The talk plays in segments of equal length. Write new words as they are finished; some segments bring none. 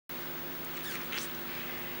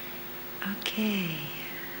Okay.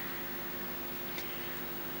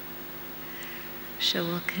 So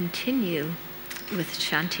we'll continue with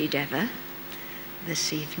Shantideva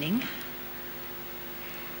this evening.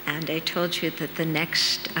 And I told you that the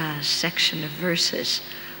next section of verses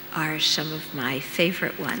are some of my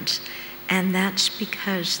favorite ones. And that's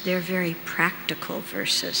because they're very practical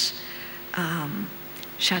verses.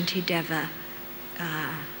 Shantideva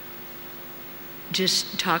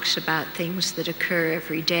just talks about things that occur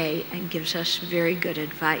every day and gives us very good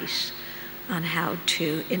advice on how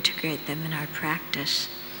to integrate them in our practice.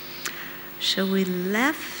 So we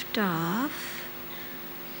left off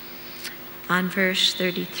on verse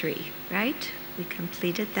 33, right? We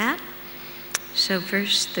completed that. So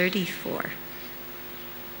verse 34.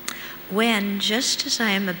 When, just as I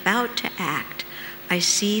am about to act, I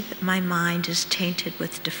see that my mind is tainted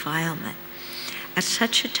with defilement, at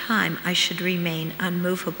such a time I should remain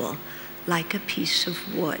unmovable, like a piece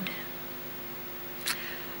of wood.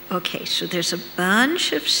 Okay, so there's a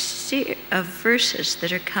bunch of verses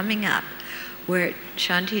that are coming up where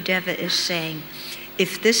Shantideva is saying,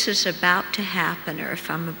 if this is about to happen, or if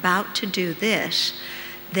I'm about to do this,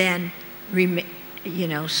 then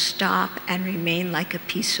stop and remain like a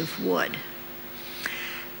piece of wood.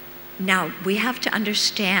 Now, we have to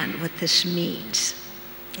understand what this means,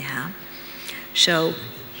 yeah? So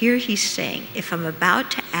here he's saying, if I'm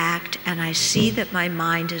about to act and I see that my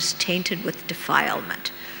mind is tainted with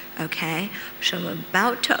defilement, okay? So I'm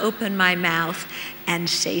about to open my mouth and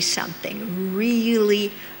say something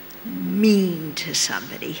really mean to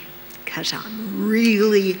somebody because I'm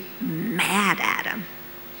really mad at him.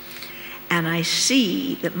 And I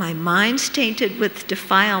see that my mind's tainted with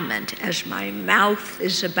defilement as my mouth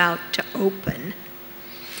is about to open.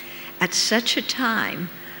 At such a time,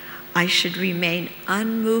 I should remain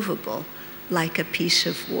unmovable like a piece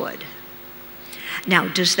of wood. Now,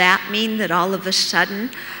 does that mean that all of a sudden,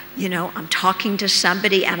 I'm talking to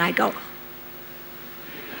somebody and I go,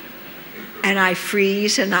 and I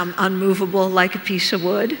freeze and I'm unmovable like a piece of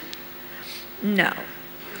wood? No.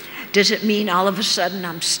 Does it mean all of a sudden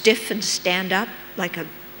I'm stiff and stand up like a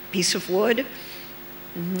piece of wood?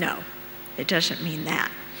 No, it doesn't mean that.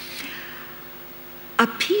 A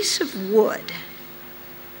piece of wood,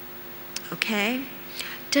 okay?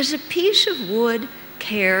 Does a piece of wood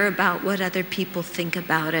care about what other people think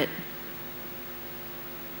about it?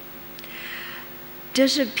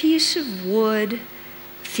 Does a piece of wood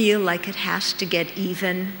feel like it has to get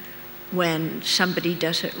even when somebody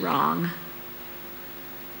does it wrong?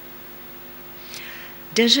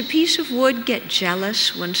 Does a piece of wood get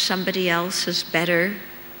jealous when somebody else is better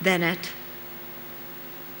than it?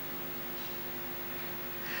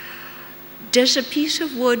 Does a piece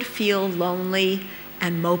of wood feel lonely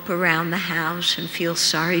and mope around the house and feel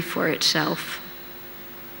sorry for itself?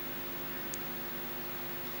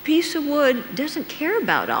 A piece of wood doesn't care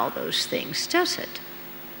about all those things, does it?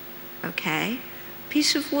 Okay? A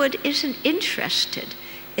piece of wood isn't interested.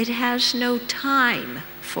 It has no time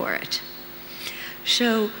for it.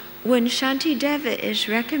 So when Shantideva is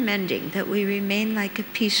recommending that we remain like a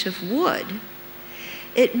piece of wood,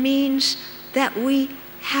 it means that we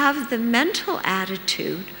have the mental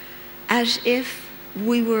attitude as if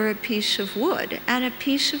we were a piece of wood, and a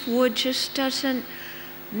piece of wood just doesn't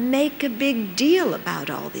make a big deal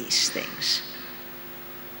about all these things.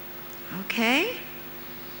 Okay?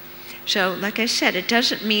 So, like I said, it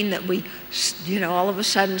doesn't mean that we, all of a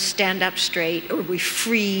sudden stand up straight or we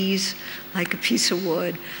freeze like a piece of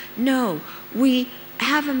wood. No, we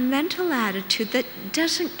have a mental attitude that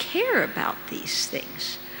doesn't care about these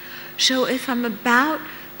things. So if I'm about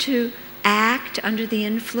to act under the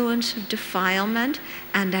influence of defilement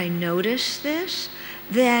and I notice this,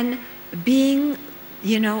 then being,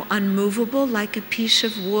 unmovable like a piece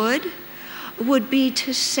of wood would be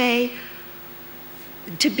to say,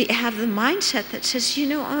 have the mindset that says,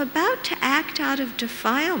 I'm about to act out of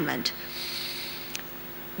defilement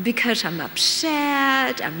because I'm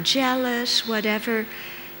upset, I'm jealous, whatever.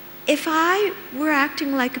 If I were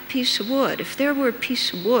acting like a piece of wood, if there were a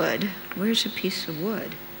piece of wood, where's a piece of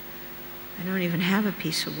wood? I don't even have a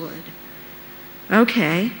piece of wood.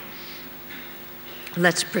 Okay,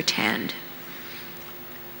 let's pretend.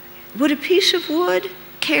 Would a piece of wood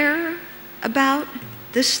care about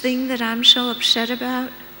this thing that I'm so upset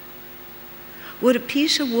about? Would a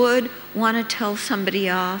piece of wood want to tell somebody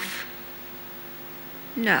off?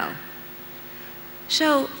 No.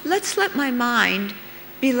 So let's let my mind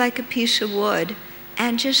be like a piece of wood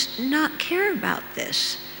and just not care about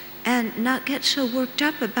this and not get so worked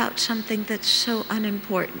up about something that's so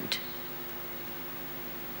unimportant.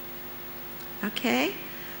 Okay?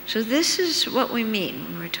 So this is what we mean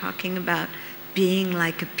when we're talking about being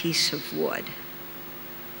like a piece of wood.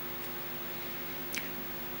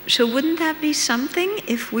 So wouldn't that be something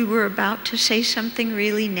if we were about to say something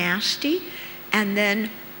really nasty and then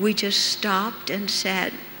we just stopped and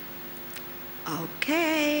said,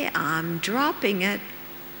 okay, I'm dropping it.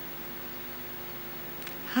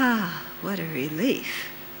 Ah, what a relief.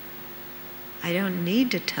 I don't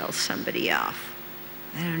need to tell somebody off.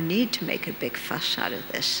 I don't need to make a big fuss out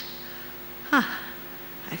of this.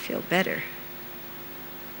 I feel better.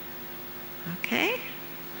 Okay?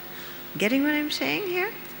 Getting what I'm saying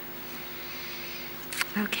here?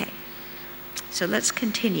 Okay. So let's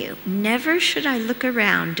continue. Never should I look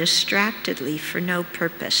around distractedly for no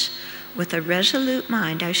purpose. With a resolute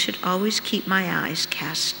mind, I should always keep my eyes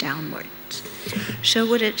cast downwards. So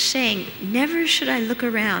what it's saying, never should I look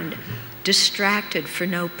around distracted for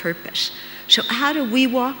no purpose. So how do we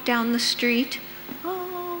walk down the street?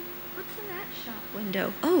 Oh, what's in that shop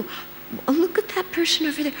window? Oh, look at that person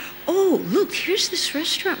over there. Oh, look, here's this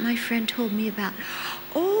restaurant my friend told me about.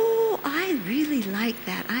 Oh, I really like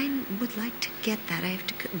that. I would like to get that. I have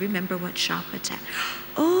to remember what shop it's at.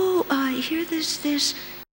 Oh, here there's this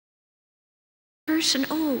person.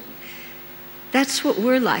 Oh, that's what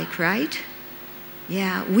we're like, right?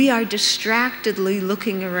 Yeah, we are distractedly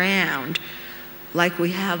looking around like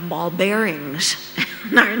we have ball bearings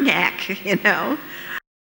on our neck, you know?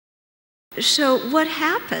 So what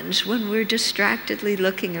happens when we're distractedly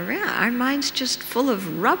looking around? Our mind's just full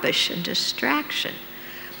of rubbish and distraction.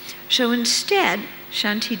 So instead,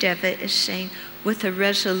 Shantideva is saying, with a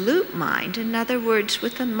resolute mind, in other words,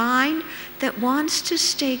 with a mind that wants to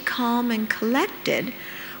stay calm and collected,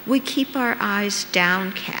 we keep our eyes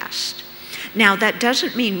downcast. Now, that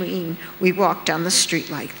doesn't mean we walk down the street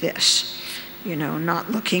like this, you know, not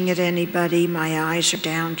looking at anybody, my eyes are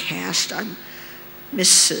downcast, I'm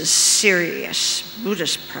Mrs. Serious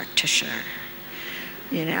Buddhist practitioner.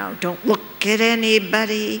 You know, don't look at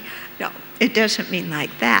anybody. No, it doesn't mean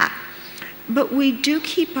like that. But we do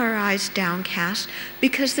keep our eyes downcast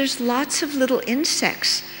because there's lots of little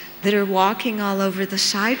insects that are walking all over the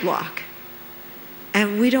sidewalk.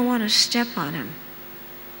 And we don't want to step on them.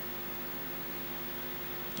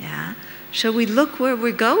 Yeah? So we look where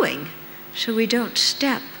we're going so we don't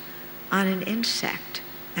step on an insect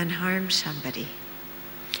and harm somebody.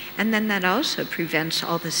 And then that also prevents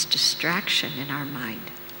all this distraction in our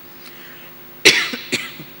mind.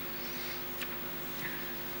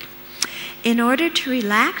 In order to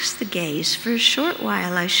relax the gaze, for a short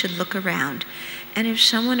while I should look around, and if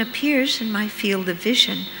someone appears in my field of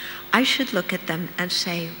vision, I should look at them and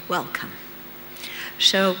say, welcome.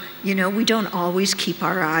 So, you know, we don't always keep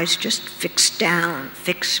our eyes just fixed down,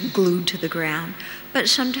 glued to the ground, but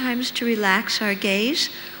sometimes to relax our gaze,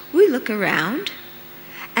 we look around,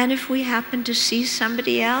 and if we happen to see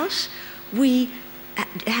somebody else, we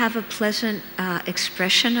have a pleasant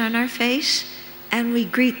expression on our face, and we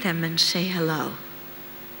greet them and say hello.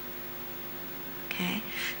 Okay?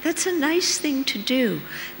 That's a nice thing to do.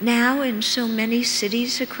 Now in so many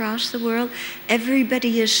cities across the world,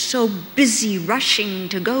 everybody is so busy rushing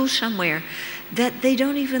to go somewhere that they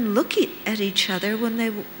don't even look at each other when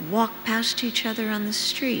they walk past each other on the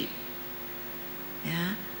street.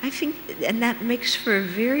 Yeah? I think, and that makes for a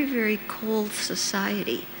very, very cold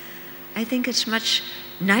society. I think it's much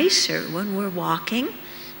nicer when we're walking.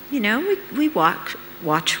 You know, we watch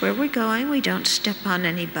where we're going, we don't step on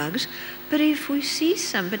any bugs, but if we see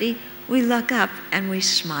somebody, we look up and we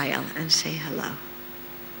smile and say hello.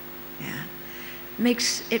 Yeah.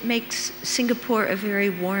 It makes Singapore a very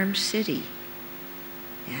warm city.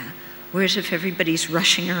 Yeah. Whereas if everybody's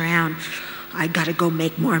rushing around, I gotta go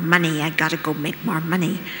make more money,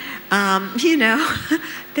 you know,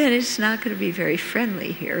 then it's not gonna be very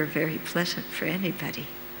friendly here or very pleasant for anybody.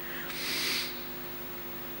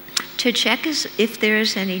 To check if there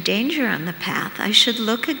is any danger on the path, I should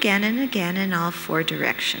look again and again in all four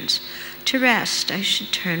directions. To rest, I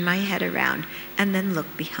should turn my head around and then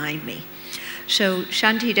look behind me. So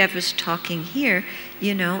Shantideva's talking here,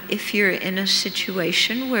 you know, if you're in a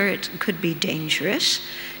situation where it could be dangerous,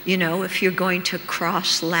 you know, if you're going to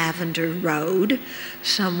cross Lavender Road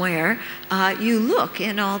somewhere, you look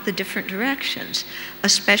in all the different directions,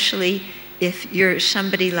 especially if you're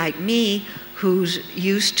somebody like me who's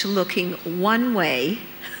used to looking one way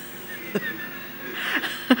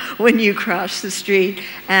when you cross the street,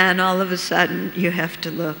 and all of a sudden you have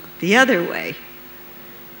to look the other way.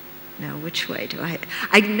 Now, which way do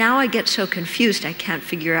now I get so confused I can't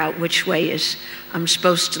figure out which way I'm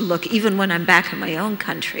supposed to look, even when I'm back in my own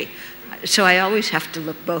country. So I always have to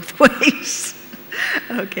look both ways.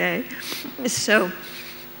 Okay? So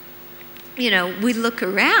we look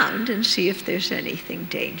around and see if there's anything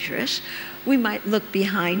dangerous. We might look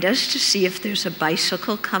behind us to see if there's a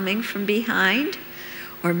bicycle coming from behind,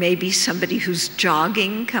 or maybe somebody who's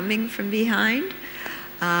jogging coming from behind.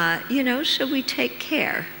 So we take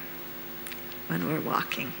care when we're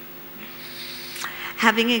walking.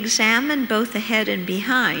 Having examined both ahead and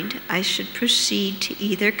behind, I should proceed to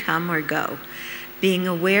either come or go, being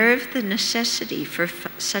aware of the necessity for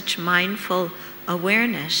such mindful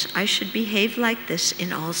awareness. I should behave like this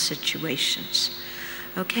in all situations.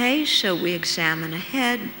 Okay, so we examine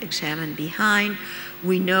ahead, examine behind.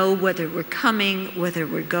 We know whether we're coming, whether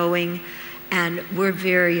we're going, and we're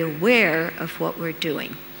very aware of what we're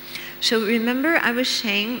doing. So remember, I was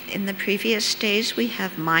saying in the previous days we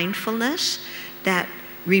have mindfulness that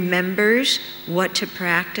remembers what to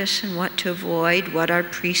practice and what to avoid, what our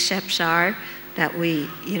precepts are, that we,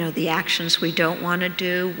 the actions we don't want to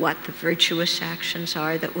do, what the virtuous actions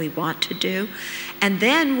are that we want to do. And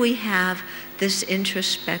then we have this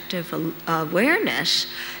introspective awareness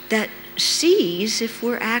that sees if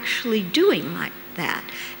we're actually doing like that,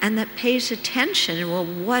 and that pays attention, well,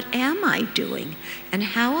 what am I doing? And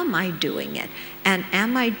how am I doing it? And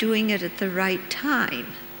am I doing it at the right time?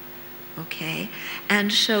 Okay?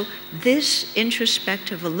 And so this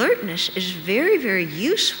introspective alertness is very, very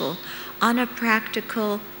useful on a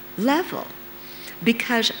practical level.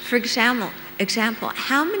 Because, for example,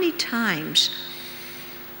 how many times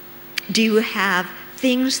do you have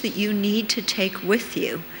things that you need to take with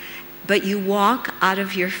you, but you walk out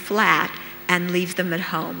of your flat and leave them at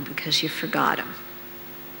home because you forgot them?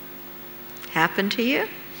 Happened to you?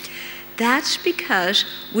 That's because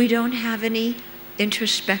we don't have any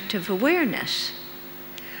introspective awareness.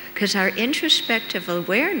 Because our introspective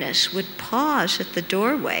awareness would pause at the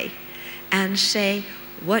doorway and say,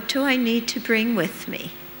 what do I need to bring with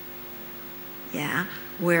me? Yeah,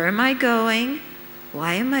 where am I going?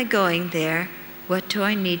 Why am I going there? What do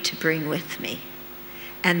I need to bring with me?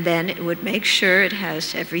 And then it would make sure it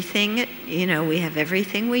has everything, we have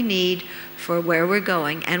everything we need for where we're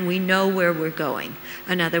going, and we know where we're going.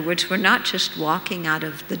 In other words, we're not just walking out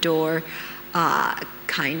of the door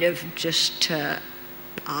kind of just to,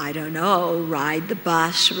 ride the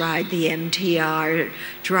bus, ride the MTR,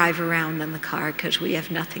 drive around in the car because we have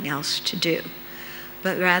nothing else to do.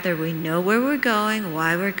 But rather we know where we're going,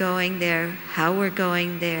 why we're going there, how we're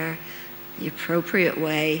going there, the appropriate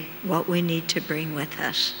way, what we need to bring with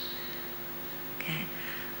us. Okay.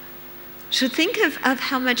 So think of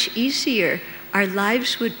how much easier our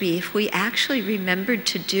lives would be if we actually remembered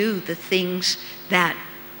to do the things that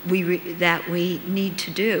we need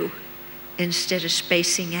to do instead of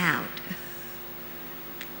spacing out.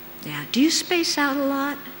 Yeah. Do you space out a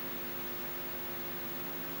lot?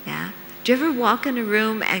 Yeah. Do you ever walk in a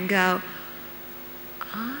room and go,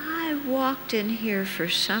 I walked in here for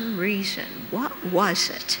some reason. What was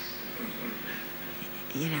it?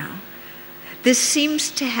 This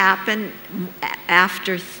seems to happen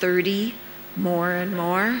after 30 more and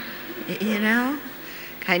more,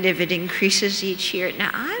 Kind of it increases each year.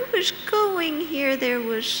 Now, I was going here, there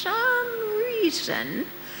was some reason.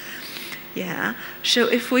 Yeah. So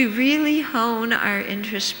if we really hone our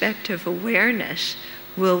introspective awareness,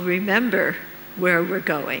 we'll remember where we're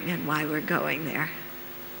going and why we're going there.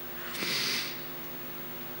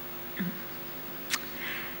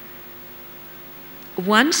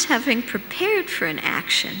 Once having prepared for an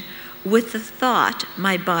action with the thought,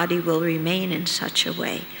 my body will remain in such a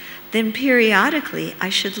way, then periodically I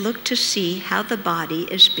should look to see how the body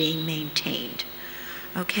is being maintained.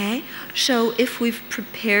 Okay? So if we've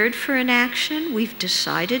prepared for an action, we've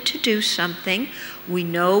decided to do something, we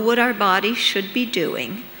know what our body should be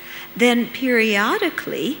doing, then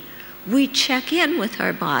periodically we check in with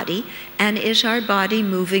our body, and is our body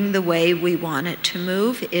moving the way we want it to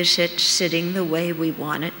move? Is it sitting the way we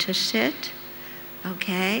want it to sit?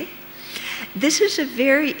 Okay? This is a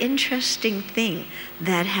very interesting thing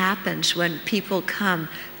that happens when people come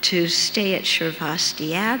to stay at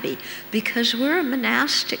Shervasti Abbey, because we're a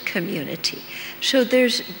monastic community. So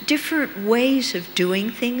there's different ways of doing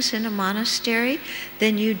things in a monastery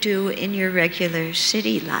than you do in your regular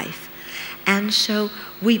city life. And so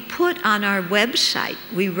we put on our website,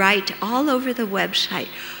 we write all over the website,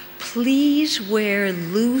 please wear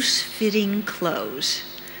loose-fitting clothes.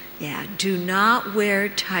 Yeah, do not wear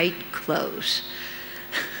tight clothes.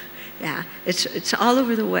 Yeah, it's all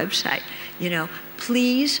over the website.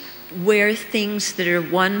 Please wear things that are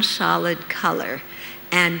one solid color,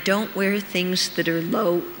 and don't wear things that are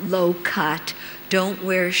low cut. Don't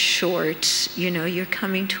wear shorts. You're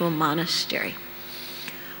coming to a monastery.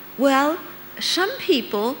 Well, some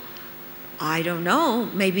people I don't know,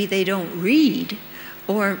 maybe they don't read,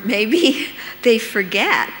 or maybe they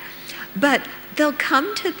forget, but they'll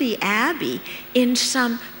come to the Abbey in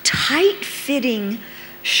some tight-fitting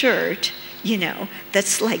shirt,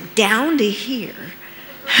 that's like down to here.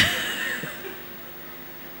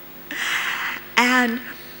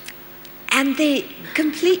 And they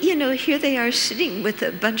complete, here they are sitting with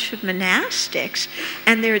a bunch of monastics,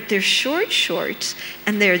 and they're short shorts,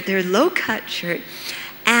 and they're low-cut shirt,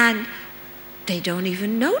 and they don't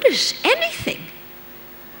even notice anything,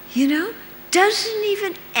 doesn't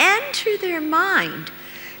even enter their mind,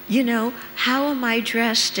 how am I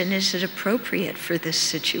dressed and is it appropriate for this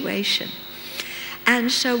situation?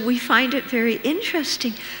 And so we find it very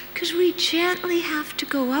interesting because we gently have to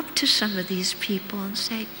go up to some of these people and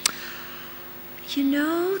say,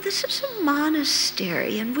 this is a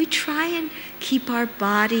monastery, and we try and keep our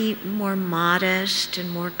body more modest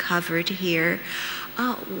and more covered here.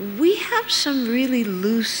 We have some really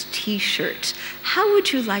loose t-shirts. How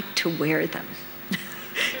would you like to wear them?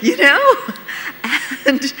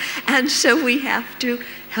 And so we have to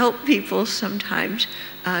help people sometimes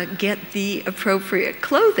get the appropriate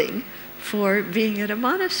clothing for being at a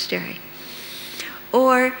monastery.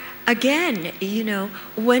 Or again,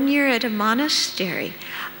 when you're at a monastery,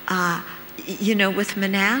 with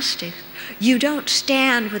monastics, you don't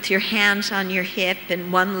stand with your hands on your hip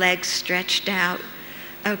and one leg stretched out,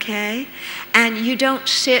 okay? And you don't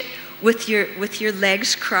sit with your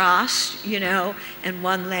legs crossed, and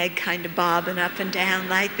one leg kind of bobbing up and down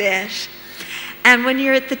like this. And when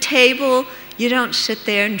you're at the table, you don't sit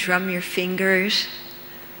there and drum your fingers,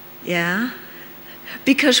 yeah?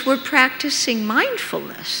 Because we're practicing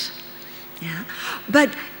mindfulness, yeah?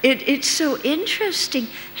 But it's so interesting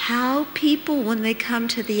how people, when they come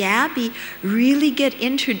to the Abbey, really get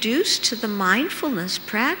introduced to the mindfulness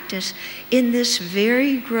practice in this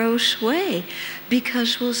very gross way.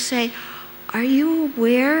 Because we'll say, are you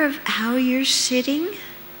aware of how you're sitting?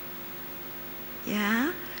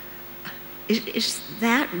 Yeah? Is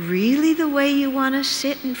that really the way you want to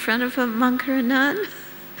sit in front of a monk or a nun?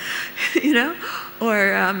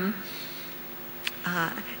 Or,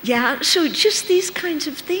 so just these kinds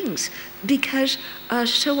of things, because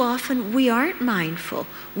so often we aren't mindful.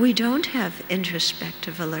 We don't have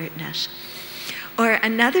introspective alertness. Or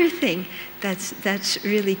another thing that's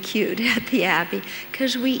really cute at the Abbey,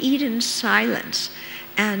 because we eat in silence.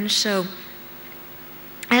 And so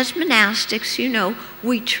as monastics,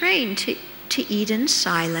 we train to eat in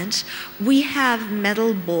silence. We have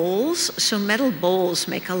metal bowls, so metal bowls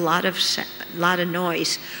make a lot of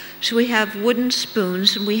noise. So we have wooden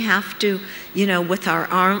spoons, and we have to, with our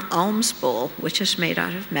alms bowl, which is made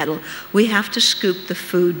out of metal, we have to scoop the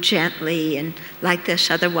food gently and like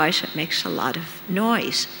this, otherwise it makes a lot of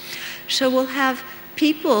noise. So we'll have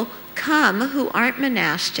people come who aren't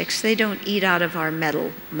monastics. They don't eat out of our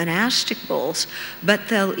metal monastic bowls, but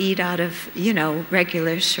they'll eat out of,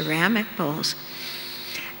 regular ceramic bowls.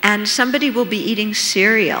 And somebody will be eating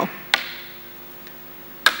cereal.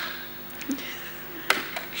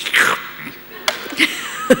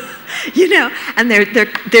 And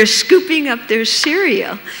they're scooping up their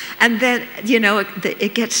cereal, and then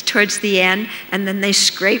it gets towards the end, and then they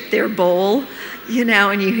scrape their bowl,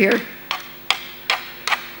 and you hear,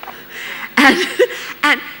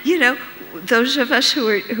 and those of us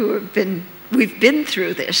we've been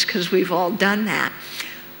through this because we've all done that.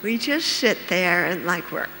 We just sit there and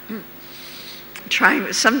we're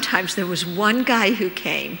trying. Sometimes there was one guy who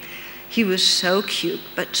came. He was so cute,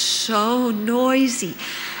 but so noisy.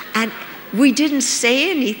 And we didn't say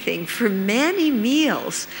anything for many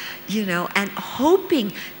meals, and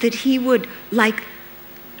hoping that he would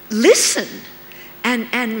listen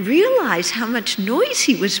and realize how much noise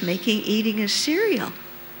he was making eating his cereal.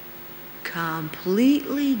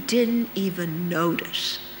 Completely didn't even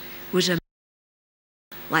notice. It was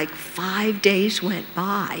 5 days went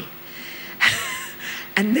by.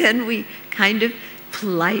 And then we kind of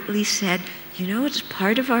politely said, it's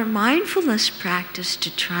part of our mindfulness practice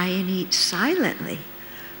to try and eat silently.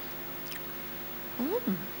 Oh.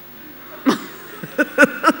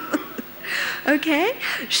 Okay?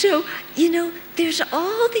 So, there's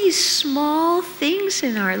all these small things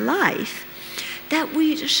in our life that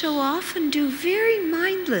we so often do very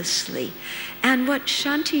mindlessly. And what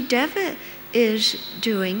Shantideva is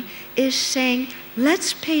doing is saying,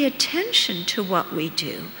 let's pay attention to what we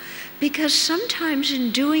do. Because sometimes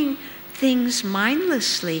in doing things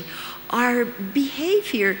mindlessly, our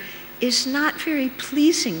behavior is not very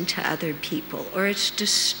pleasing to other people, or it's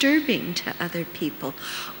disturbing to other people.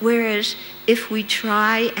 Whereas if we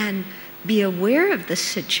try and be aware of the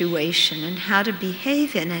situation and how to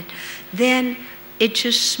behave in it, then it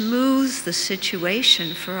just smooths the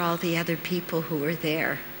situation for all the other people who are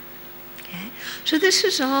there. Okay? So this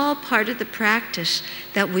is all part of the practice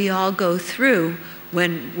that we all go through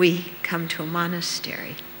when we come to a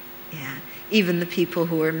monastery. Yeah. Even the people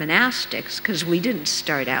who are monastics, because we didn't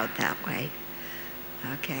start out that way.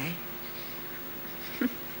 Okay?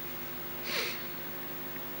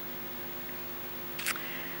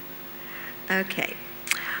 Okay.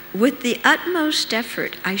 With the utmost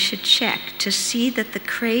effort, I should check to see that the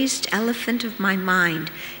crazed elephant of my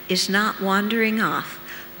mind is not wandering off,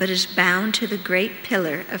 but is bound to the great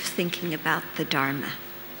pillar of thinking about the Dharma.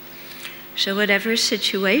 So whatever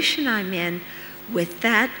situation I'm in, with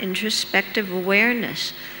that introspective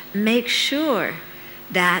awareness, make sure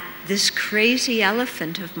that this crazy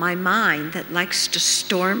elephant of my mind that likes to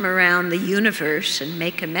storm around the universe and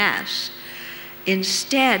make a mess,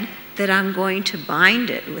 instead that I'm going to bind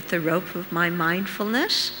it with the rope of my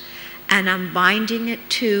mindfulness, and I'm binding it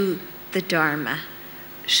to the Dharma,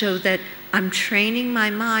 so that I'm training my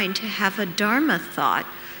mind to have a Dharma thought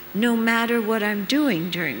no matter what I'm doing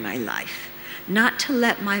during my life. Not to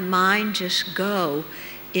let my mind just go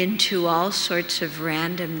into all sorts of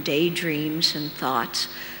random daydreams and thoughts,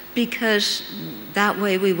 because that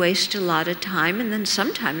way we waste a lot of time, and then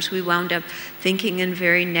sometimes we wound up thinking in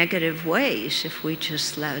very negative ways if we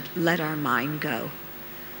just let our mind go.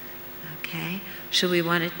 Okay? So we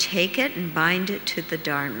want to take it and bind it to the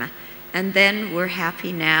Dharma. And then we're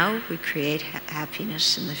happy now, we create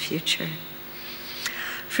happiness in the future.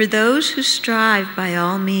 For those who strive by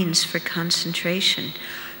all means for concentration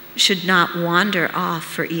should not wander off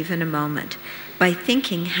for even a moment. By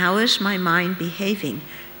thinking, how is my mind behaving,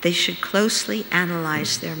 they should closely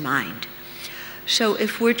analyze their mind. So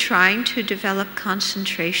if we're trying to develop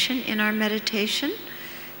concentration in our meditation,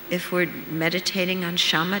 if we're meditating on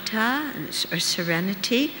shamatha or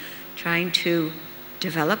serenity, trying to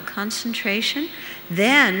develop concentration,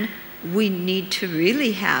 then we need to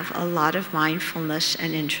really have a lot of mindfulness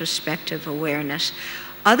and introspective awareness.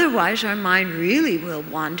 Otherwise, our mind really will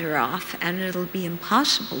wander off and it'll be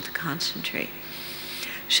impossible to concentrate.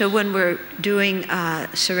 So when we're doing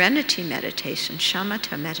serenity meditation,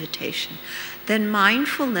 shamatha meditation, then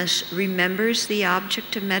mindfulness remembers the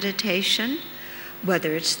object of meditation,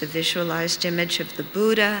 whether it's the visualized image of the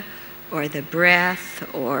Buddha, or the breath,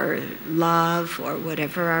 or love, or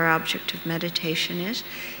whatever our object of meditation is.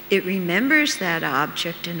 It remembers that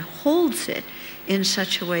object and holds it in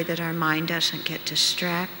such a way that our mind doesn't get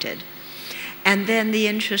distracted. And then the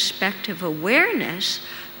introspective awareness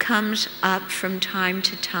comes up from time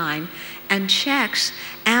to time and checks,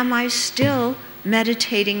 am I still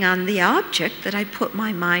meditating on the object that I put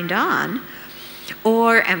my mind on?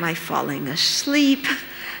 Or am I falling asleep?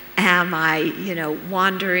 Am I,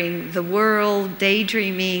 wandering the world,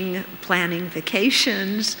 daydreaming, planning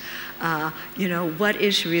vacations? What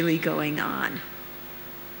is really going on?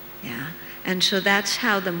 Yeah. And so that's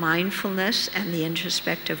how the mindfulness and the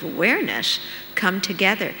introspective awareness come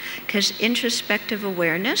together. Because introspective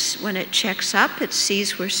awareness, when it checks up, it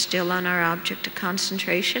sees we're still on our object of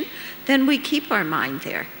concentration, then we keep our mind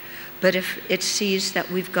there. But if it sees that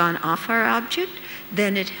we've gone off our object,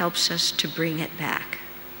 then it helps us to bring it back.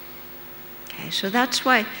 Okay, so that's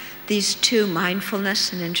why these two,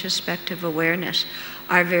 mindfulness and introspective awareness,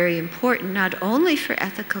 are very important, not only for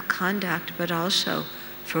ethical conduct, but also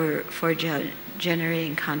for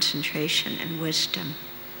generating concentration and wisdom.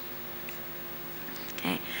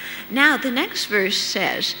 Okay. Now, the next verse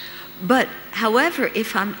says, but however,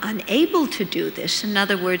 if I'm unable to do this, in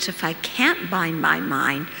other words, if I can't bind my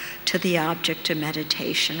mind to the object of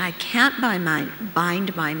meditation, I can't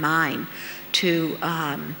bind my mind to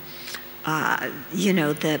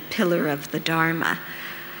the pillar of the Dharma.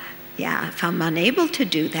 Yeah, if I'm unable to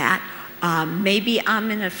do that, maybe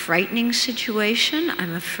I'm in a frightening situation,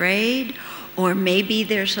 I'm afraid, or maybe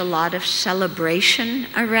there's a lot of celebration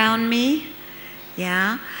around me,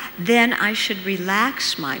 yeah, then I should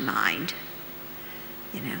relax my mind,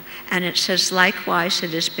 And it says, likewise,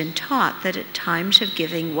 it has been taught that at times of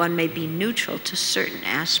giving, one may be neutral to certain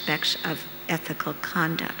aspects of ethical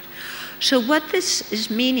conduct. So what this is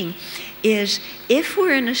meaning is, if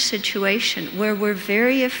we're in a situation where we're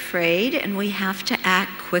very afraid and we have to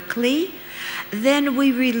act quickly, then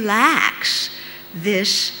we relax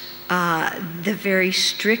this, the very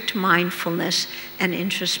strict mindfulness and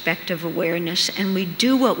introspective awareness, and we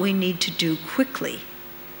do what we need to do quickly.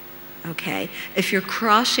 Okay? If you're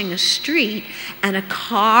crossing a street and a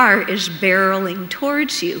car is barreling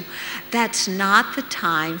towards you, that's not the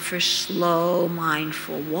time for slow,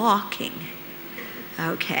 mindful walking.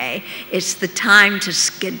 Okay? It's the time to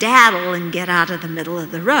skedaddle and get out of the middle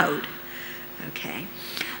of the road. Okay?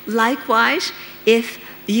 Likewise, if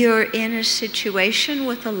you're in a situation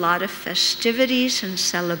with a lot of festivities and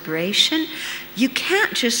celebration, you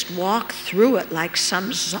can't just walk through it like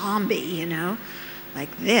some zombie, you know,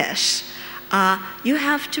 like this. You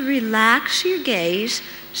have to relax your gaze,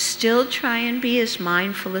 still try and be as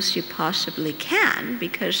mindful as you possibly can,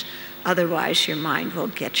 because otherwise your mind will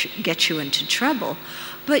get you into trouble.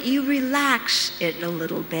 But you relax it a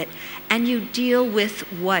little bit, and you deal with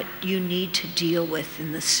what you need to deal with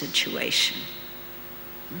in the situation.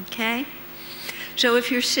 Okay? So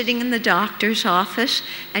if you're sitting in the doctor's office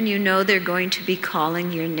and you know they're going to be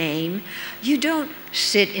calling your name, you don't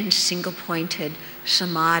sit in single-pointed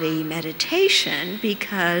samadhi meditation,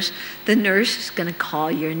 because the nurse is going to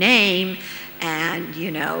call your name, and,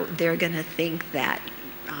 you know, they're going to think that,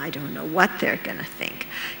 I don't know what they're going to think.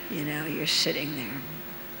 You know, you're sitting there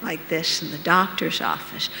like this in the doctor's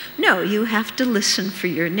office. No, you have to listen for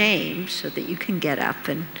your name so that you can get up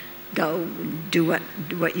and go and do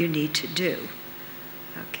what you need to do.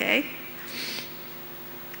 Okay?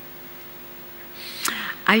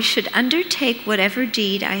 I should undertake whatever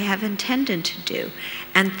deed I have intended to do,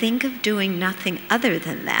 and think of doing nothing other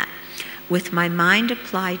than that. With my mind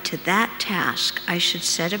applied to that task, I should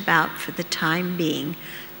set about for the time being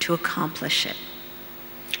to accomplish it.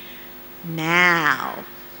 Now,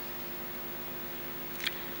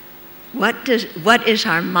 what is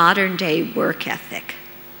our modern day work ethic?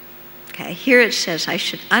 Okay, here it says, I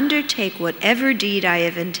should undertake whatever deed I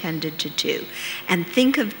have intended to do, and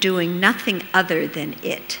think of doing nothing other than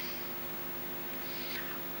it.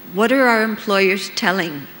 What are our employers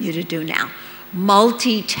telling you to do now?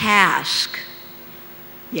 Multitask.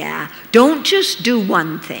 Yeah, don't just do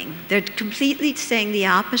one thing. They're completely saying the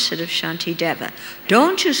opposite of Shantideva.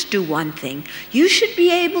 Don't just do one thing. You should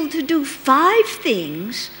be able to do 5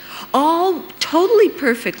 things, all totally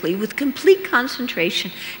perfectly, with complete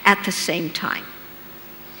concentration at the same time.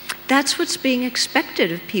 That's what's being expected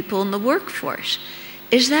of people in the workforce.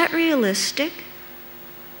 Is that realistic?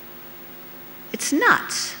 It's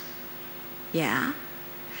nuts. Yeah.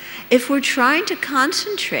 If we're trying to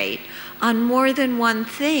concentrate on more than one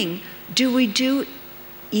thing, do we do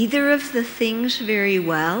either of the things very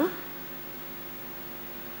well?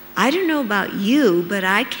 I don't know about you, but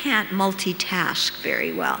I can't multitask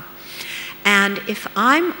very well. And if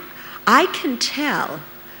I can tell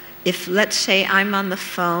if, let's say, I'm on the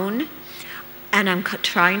phone and I'm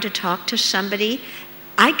trying to talk to somebody,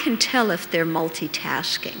 I can tell if they're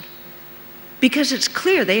multitasking, because it's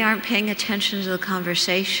clear they aren't paying attention to the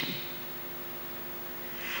conversation.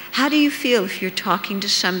 How do you feel if you're talking to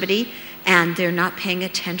somebody and they're not paying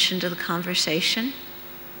attention to the conversation?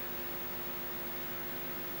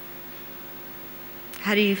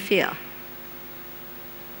 How do you feel?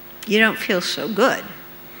 You don't feel so good.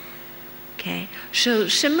 Okay? So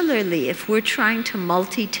similarly, if we're trying to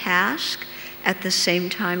multitask at the same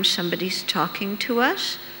time somebody's talking to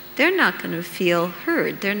us, they're not going to feel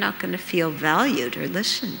heard. They're not going to feel valued or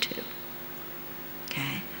listened to.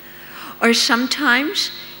 Okay? Or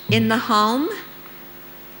sometimes in the home,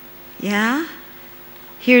 yeah,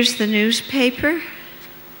 here's the newspaper.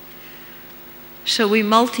 So we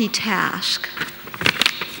multitask.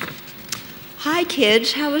 Hi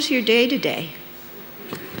kids, how was your day today?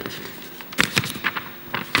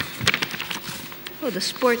 Oh, the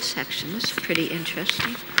sports section, this is pretty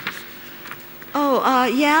interesting. Oh,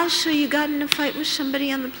 yeah, so you got in a fight with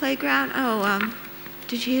somebody on the playground? Oh,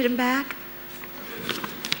 did you hit him back?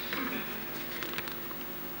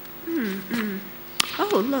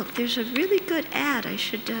 Oh, look, there's a really good ad. I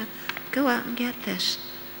should go out and get this.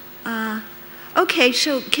 Okay,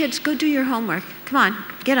 so kids, go do your homework. Come on,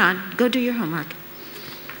 get on, go do your homework.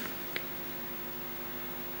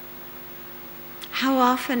 How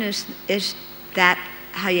often is that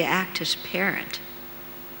how you act as parent?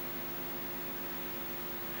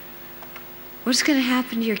 What's going to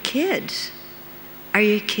happen to your kids? Do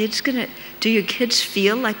your kids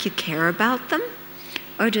feel like you care about them?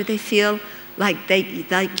 Or do they feel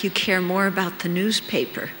like you care more about the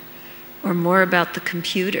newspaper, or more about the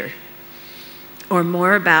computer, or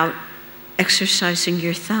more about exercising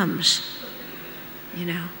your thumbs? You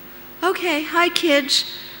know? Okay, hi kids.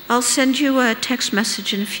 I'll send you a text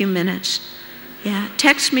message in a few minutes. Yeah,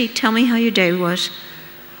 text me, tell me how your day was.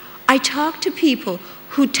 I talk to people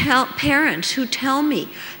parents who tell me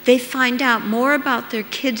they find out more about their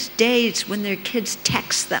kids' days when their kids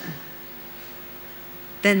text them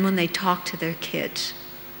than when they talk to their kids.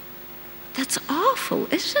 That's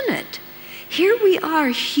awful, isn't it? Here we are,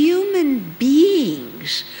 human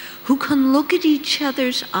beings, who who can look at each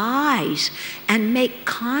other's eyes and make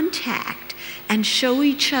contact and show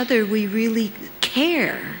each other we really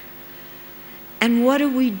care. And what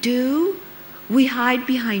do? We hide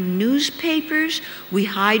behind newspapers, we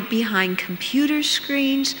hide behind computer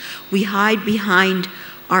screens, we hide behind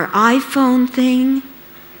our iPhone thing.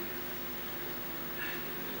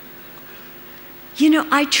 You know,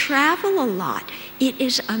 I travel a lot. It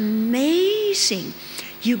is amazing.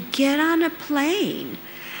 You get on a plane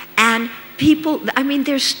and people, I mean,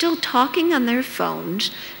 they're still talking on their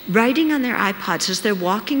phones, writing on their iPods as they're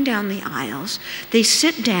walking down the aisles. They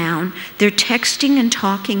sit down, they're texting and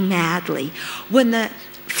talking madly. When the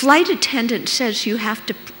flight attendant says you have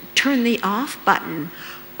to turn the off button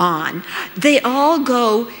on, they all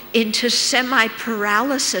go into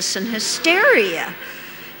semi-paralysis and hysteria.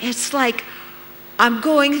 It's like,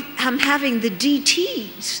 I'm having the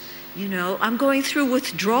DTs, you know, I'm going through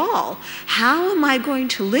withdrawal. How am I going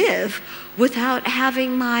to live without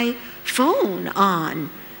having my phone on,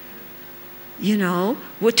 you know,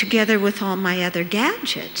 together with all my other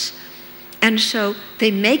gadgets? And so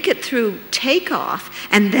they make it through takeoff,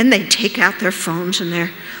 and then they take out their phones and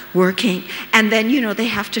they're working. And then, you know, they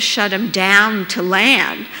have to shut them down to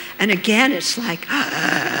land. And again, it's like,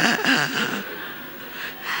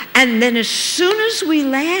 and then as soon as we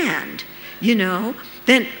land, you know,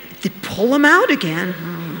 then they pull them out again.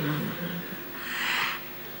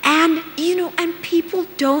 And, you know, and people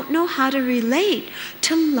don't know how to relate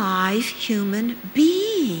to live human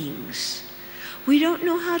beings. We don't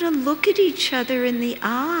know how to look at each other in the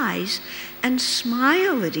eyes and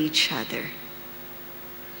smile at each other.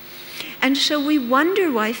 And so we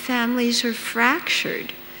wonder why families are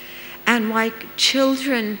fractured and why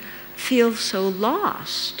children feel so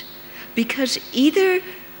lost, because either,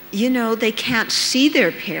 you know, they can't see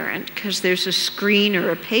their parent because there's a screen or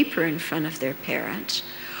a paper in front of their parents,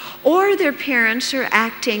 or their parents are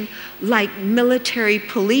acting like military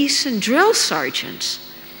police and drill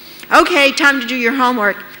sergeants. Okay, time to do your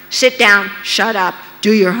homework. Sit down, shut up,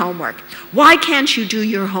 do your homework. Why can't you do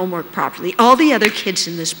your homework properly? All the other kids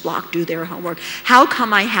in this block do their homework. How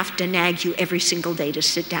come I have to nag you every single day to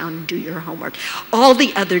sit down and do your homework? All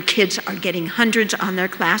the other kids are getting hundreds on their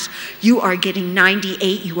class. You are getting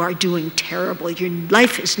 98. You are doing terrible. Your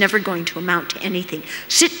life is never going to amount to anything.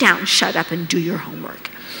 Sit down, shut up, and do your homework.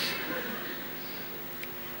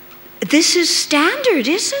 This is standard,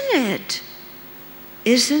 isn't it?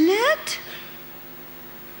 Isn't it?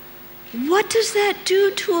 What does that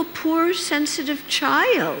do to a poor, sensitive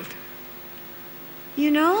child?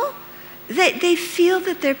 You know? They feel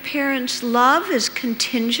that their parents' love is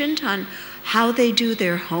contingent on how they do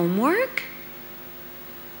their homework.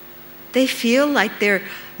 They feel like they're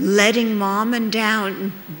letting mom and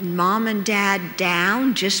dad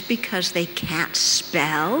down just because they can't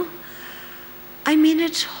spell. I mean,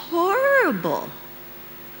 it's horrible.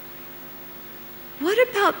 What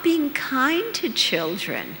about being kind to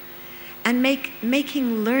children and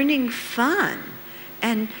making learning fun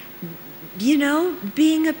and, you know,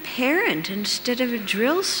 being a parent instead of a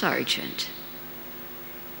drill sergeant?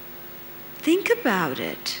 Think about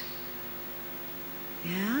it.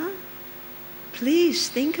 Yeah? Please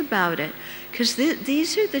think about it, because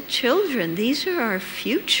these are the children. These are our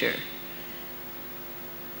future.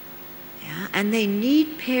 Yeah? And they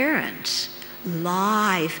need parents,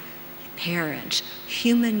 live parents,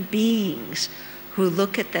 human beings who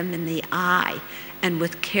look at them in the eye and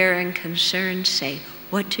with care and concern say,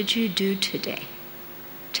 what did you do today?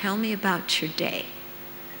 Tell me about your day.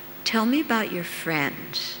 Tell me about your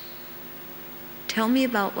friends. Tell me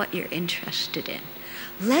about what you're interested in.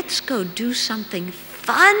 Let's go do something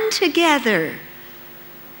fun together.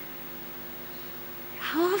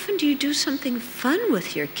 How often do you do something fun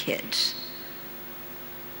with your kids?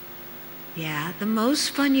 Yeah, the most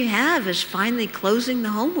fun you have is finally closing the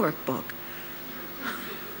homework book.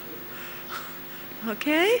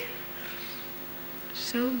 Okay?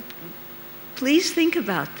 So please think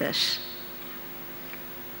about this.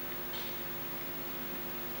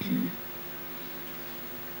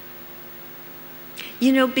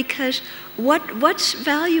 You know, because what's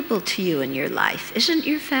valuable to you in your life? Isn't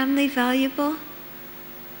your family valuable?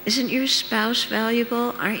 Isn't your spouse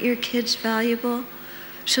valuable? Aren't your kids valuable?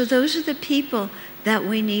 So those are the people that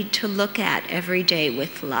we need to look at every day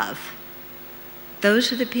with love.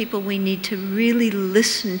 Those are the people we need to really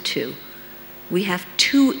listen to. We have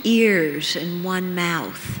 2 ears and 1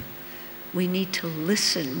 mouth. We need to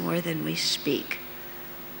listen more than we speak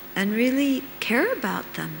and really care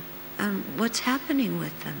about them and what's happening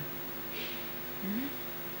with them.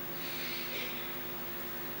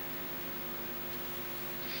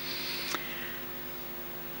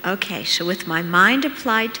 Okay, so with my mind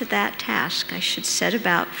applied to that task, I should set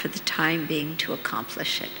about for the time being to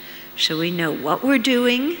accomplish it. So we know what we're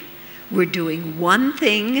doing one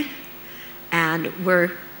thing, and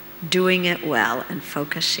we're doing it well and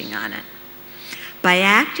focusing on it. By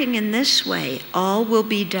acting in this way, all will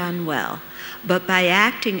be done well. But by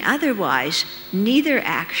acting otherwise, neither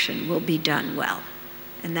action will be done well.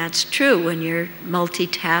 And that's true when you're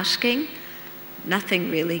multitasking.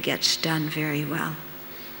 Nothing really gets done very well.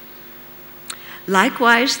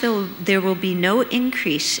 Likewise, there will be no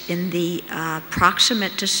increase in the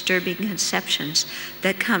proximate disturbing conceptions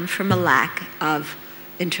that come from a lack of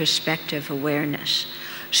introspective awareness.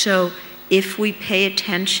 So if we pay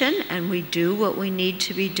attention and we do what we need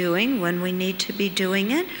to be doing when we need to be doing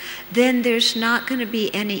it, then there's not going to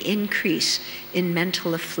be any increase in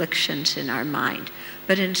mental afflictions in our mind.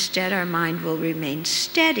 But instead, our mind will remain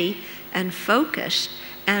steady and focused,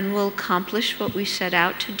 and we'll accomplish what we set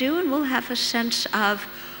out to do, and we'll have a sense of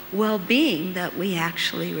well-being that we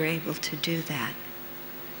actually were able to do that.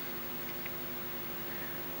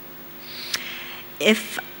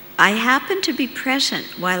 If I happen to be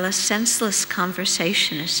present while a senseless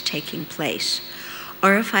conversation is taking place,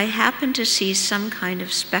 or if I happen to see some kind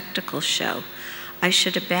of spectacle show, I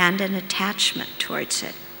should abandon attachment towards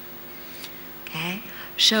it. Okay?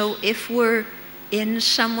 So if we're in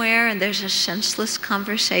somewhere and there's a senseless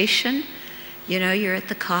conversation, you know, you're at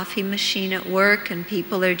the coffee machine at work and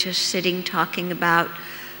people are just sitting talking about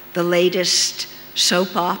the latest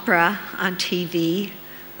soap opera on TV.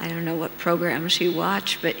 I don't know what programs you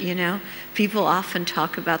watch, but you know, people often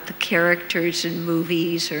talk about the characters in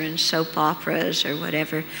movies or in soap operas or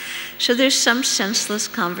whatever. So there's some senseless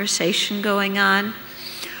conversation going on.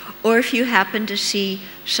 Or if you happen to see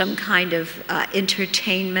some kind of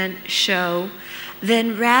entertainment show,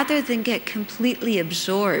 then rather than get completely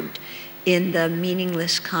absorbed in the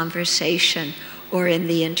meaningless conversation or in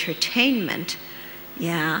the entertainment,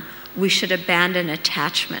 we should abandon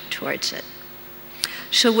attachment towards it.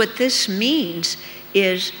 So what this means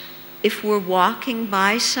is if we're walking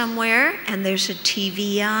by somewhere and there's a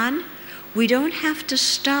TV on, we don't have to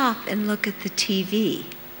stop and look at the TV.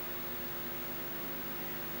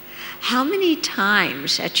 How many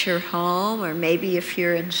times at your home, or maybe if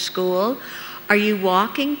you're in school, are you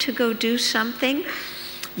walking to go do something?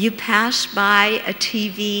 You pass by a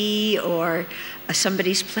TV or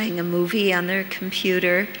somebody's playing a movie on their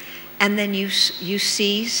computer, and then you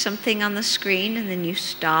see something on the screen, and then you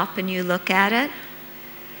stop and you look at it,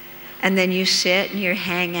 and then you sit and you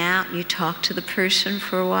hang out and you talk to the person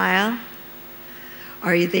for a while,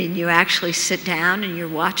 or then you actually sit down and you're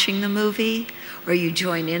watching the movie, or you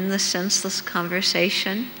join in the senseless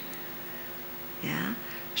conversation.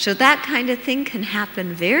 So that kind of thing can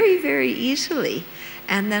happen very, very easily,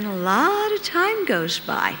 and then a lot of time goes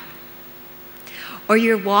by. Or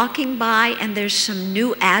you're walking by and there's some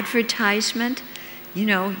new advertisement. You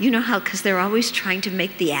know how, because they're always trying to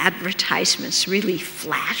make the advertisements really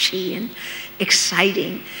flashy and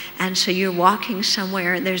exciting. And so you're walking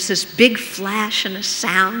somewhere and there's this big flash and a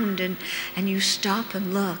sound, and you stop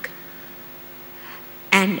and look.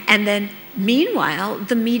 And then meanwhile,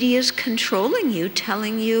 the media is controlling you,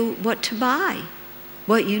 telling you what to buy,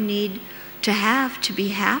 what you need to have to be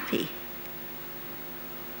happy.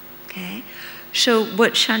 Okay? So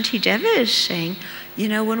what Shantideva is saying, you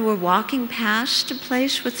know, when we're walking past a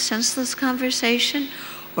place with senseless conversation,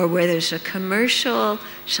 or where there's a commercial,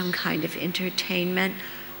 some kind of entertainment,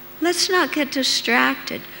 let's not get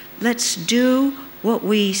distracted. Let's do what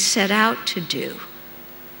we set out to do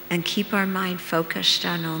and keep our mind focused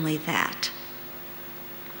on only that.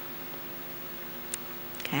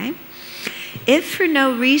 Okay? If for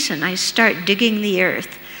no reason I start digging the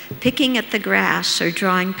earth, picking at the grass, or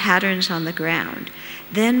drawing patterns on the ground,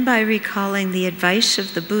 then by recalling the advice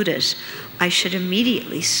of the Buddhas, I should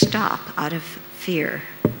immediately stop out of fear,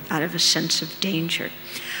 out of a sense of danger.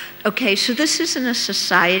 Okay, so this is in a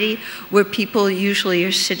society where people usually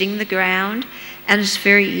are sitting the ground, and it's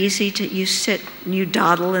very easy to, you sit and you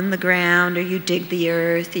dawdle in the ground, or you dig the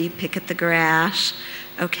earth, or you pick at the grass,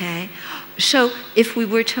 okay? So if we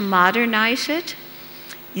were to modernize it,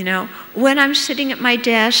 you know, when I'm sitting at my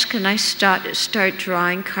desk and I start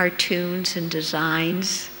drawing cartoons and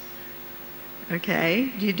designs,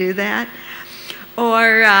 okay, do you do that?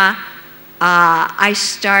 Or I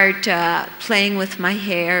start playing with my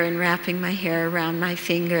hair and wrapping my hair around my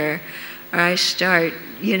finger, or I start,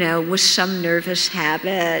 you know, with some nervous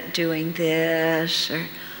habit doing this, or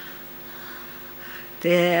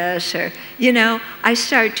this, or, you know, I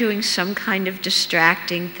start doing some kind of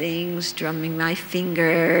distracting things, drumming my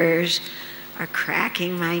fingers, or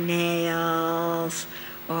cracking my nails,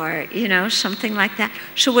 or, something like that.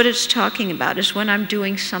 So what it's talking about is when I'm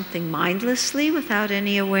doing something mindlessly without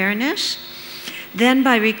any awareness, then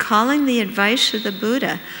by recalling the advice of the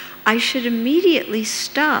Buddha, I should immediately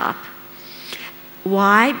stop.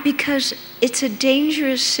 Why? Because it's a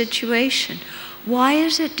dangerous situation. Why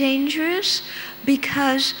is it dangerous?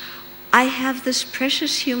 Because I have this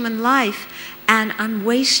precious human life and I'm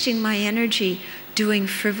wasting my energy doing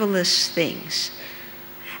frivolous things.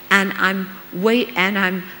 And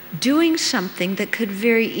I'm doing something that could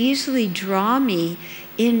very easily draw me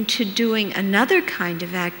into doing another kind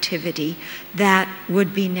of activity that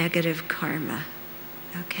would be negative karma.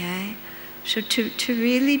 Okay? So to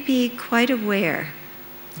really be quite aware.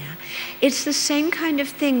 Yeah. It's the same kind of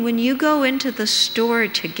thing when you go into the store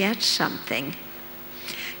to get something.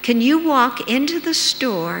 Can you walk into the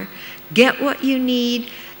store, get what you need,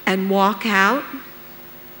 and walk out?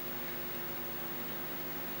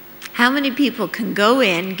 How many people can go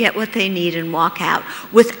in, get what they need, and walk out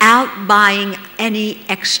without buying any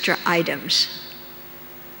extra items?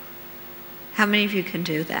 How many of you can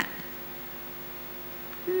do that?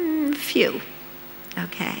 Few.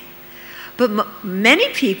 Okay. But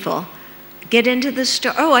many people get into the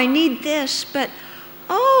store, oh, I need this, but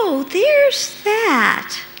oh, there's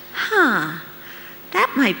that.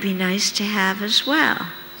 That might be nice to have as well.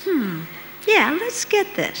 Yeah, let's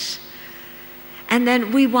get this. And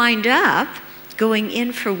then we wind up going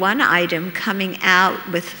in for one item, coming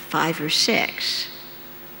out with 5 or 6.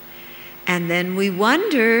 And then we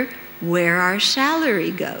wonder where our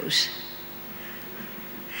salary goes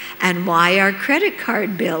and why our credit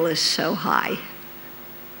card bill is so high.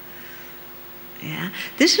 Yeah,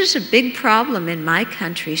 this is a big problem in my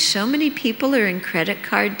country. So many people are in credit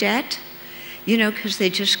card debt, because they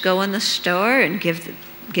just go in the store and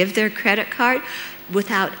give their credit card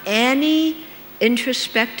without any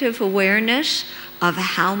introspective awareness of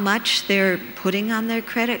how much they're putting on their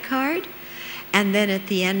credit card. And then at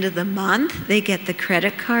the end of the month, they get the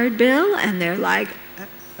credit card bill and they're like,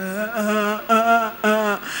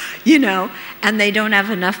 and they don't have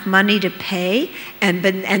enough money to pay. And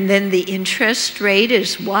then the interest rate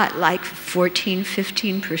is what, like 14,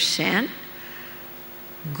 15%?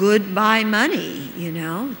 Goodbye money,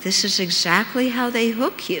 This is exactly how they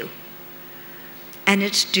hook you. And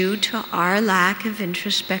it's due to our lack of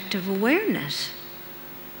introspective awareness.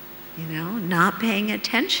 Not paying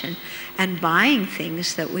attention and buying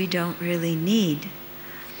things that we don't really need.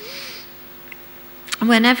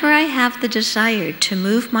 Whenever I have the desire to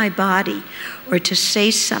move my body or to say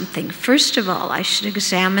something, first of all, I should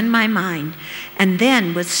examine my mind and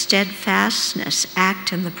then with steadfastness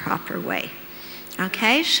act in the proper way.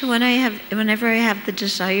 Okay, so whenever I have the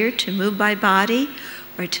desire to move my body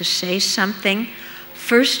or to say something,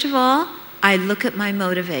 first of all, I look at my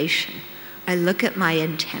motivation. I look at my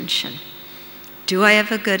intention. Do I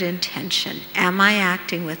have a good intention? Am I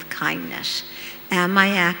acting with kindness? Am I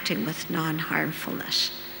acting with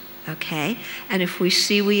non-harmfulness? Okay? And if we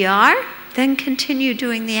see we are, then continue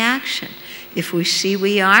doing the action. If we see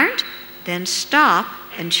we aren't, then stop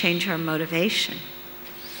and change our motivation.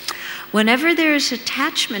 Whenever there is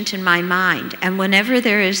attachment in my mind, and whenever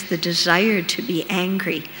there is the desire to be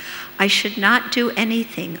angry, I should not do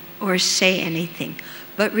anything or say anything,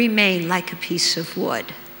 but remain like a piece of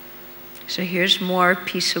wood. So here's more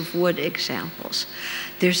piece of wood examples.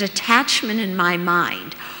 There's attachment in my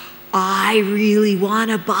mind. I really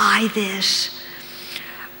want to buy this.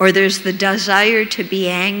 Or there's the desire to be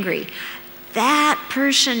angry. That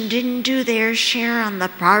person didn't do their share on the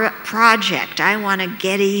project. I want to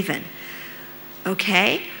get even.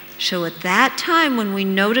 Okay? So at that time, when we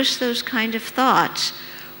notice those kind of thoughts,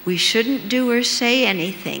 we shouldn't do or say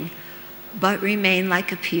anything, but remain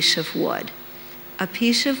like a piece of wood. A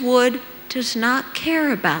piece of wood does not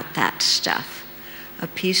care about that stuff. A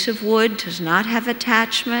piece of wood does not have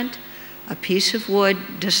attachment. A piece of wood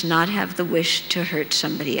does not have the wish to hurt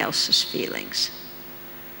somebody else's feelings.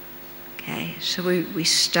 Okay, so we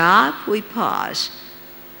stop, we pause.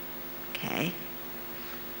 Okay.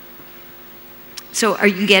 So are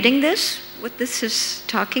you getting this? What this is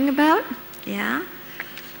talking about? Yeah?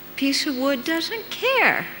 A piece of wood doesn't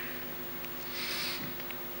care.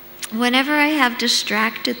 Whenever I have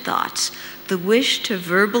distracted thoughts, the wish to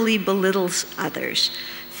verbally belittle others,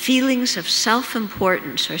 feelings of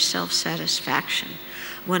self-importance or self-satisfaction,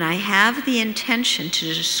 when I have the intention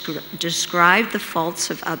to describe the faults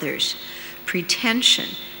of others,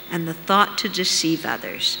 pretension, and the thought to deceive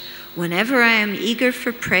others, whenever I am eager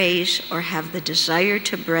for praise or have the desire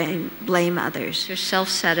to blame others, or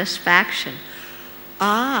self-satisfaction,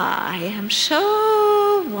 I am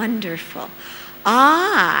so wonderful.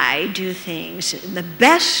 I do things in the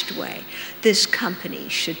best way. This company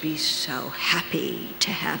should be so happy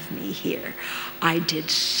to have me here. I did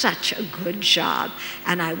such a good job,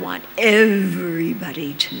 and I want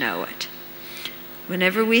everybody to know it.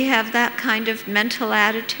 Whenever we have that kind of mental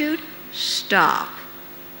attitude, stop,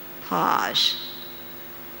 pause.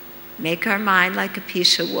 Make our mind like a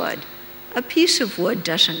piece of wood. A piece of wood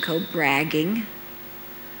doesn't go bragging.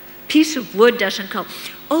 A piece of wood doesn't go,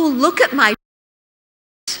 oh, look at my,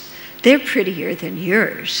 they're prettier than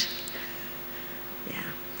yours. Yeah,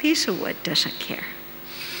 piece of wood doesn't care.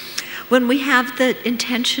 When we have the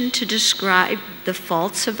intention to describe the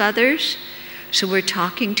faults of others, so we're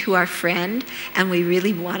talking to our friend and we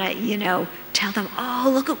really want to, tell them,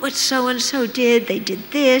 oh, look at what so-and-so did. They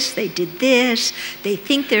did this, they did this. They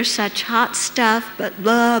think they're such hot stuff, but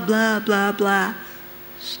blah, blah, blah, blah.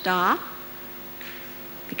 Stop.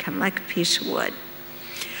 Become like a piece of wood.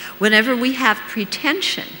 Whenever we have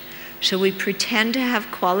pretension, so we pretend to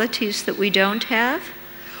have qualities that we don't have,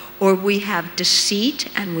 or we have deceit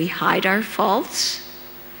and we hide our faults,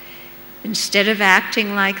 instead of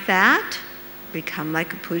acting like that, become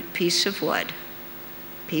like a piece of wood.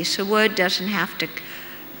 Piece of wood doesn't have to,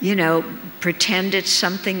 pretend it's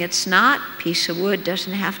something it's not. Piece of wood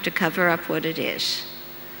doesn't have to cover up what it is.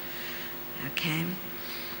 Okay?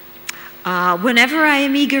 Whenever I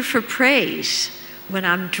am eager for praise, when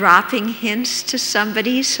I'm dropping hints to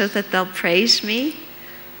somebody so that they'll praise me,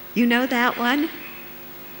 you know that one?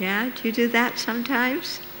 Yeah, do you do that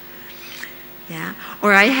sometimes? Yeah.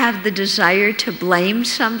 Or I have the desire to blame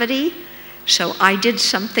somebody. So I did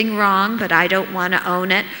something wrong, but I don't want to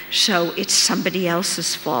own it, so it's somebody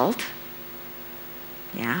else's fault.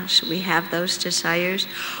 Yeah, so we have those desires.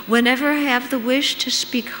 Whenever I have the wish to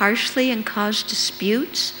speak harshly and cause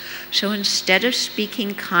disputes, so instead of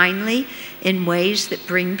speaking kindly in ways that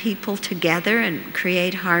bring people together and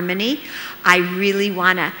create harmony, I really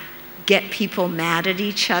want to get people mad at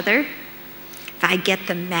each other. If I get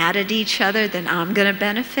them mad at each other, then I'm going to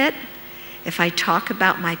benefit. If I talk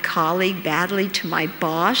about my colleague badly to my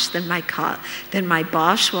boss, then my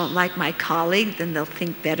boss won't like my colleague, then they'll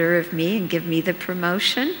think better of me and give me the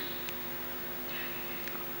promotion.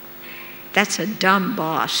 That's a dumb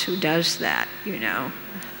boss who does that,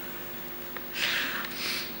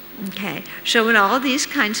 Okay, so in all these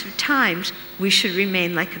kinds of times, we should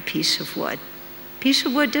remain like a piece of wood. A piece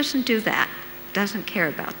of wood doesn't do that, doesn't care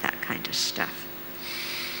about that kind of stuff.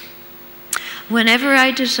 Whenever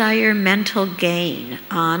I desire mental gain,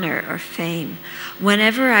 honor, or fame,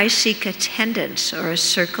 whenever I seek attendance or a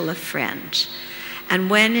circle of friends, and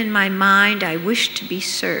when in my mind I wish to be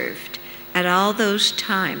served, at all those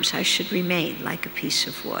times I should remain like a piece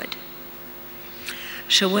of wood.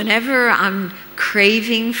 So whenever I'm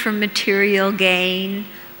craving for material gain,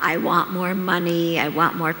 I want more money, I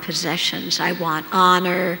want more possessions, I want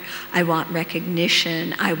honor, I want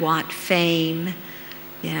recognition, I want fame,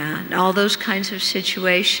 and all those kinds of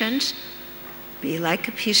situations, be like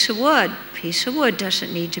a piece of wood. A piece of wood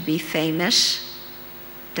doesn't need to be famous,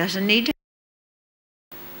 doesn't need to.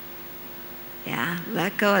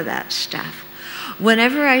 Let go of that stuff.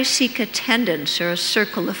 Whenever I seek attendance or a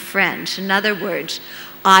circle of friends, in other words,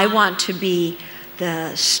 I want to be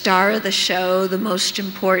the star of the show, the most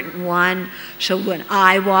important one. So when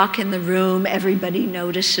I walk in the room, everybody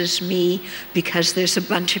notices me because there's a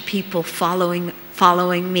bunch of people following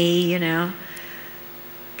me,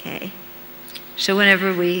 Okay. So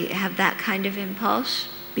whenever we have that kind of impulse,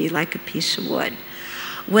 be like a piece of wood.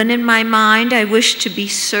 When in my mind I wish to be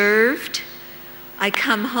served, I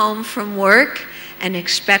come home from work and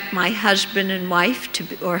expect my husband and wife to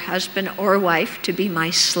be, or husband or wife to be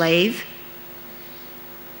my slave.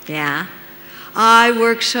 Yeah. I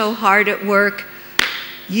work so hard at work,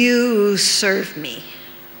 you serve me.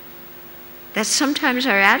 That's sometimes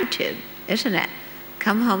our attitude, isn't it?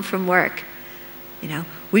 Come home from work.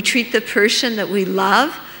 We treat the person that we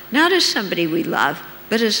love not as somebody we love,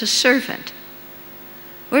 but as a servant.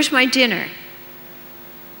 Where's my dinner?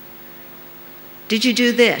 Did you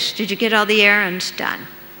do this? Did you get all the errands done?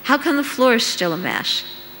 How come the floor is still a mess?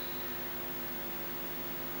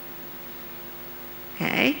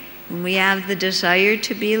 Okay, when we have the desire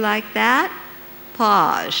to be like that,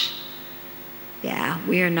 pause. Yeah,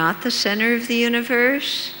 we are not the center of the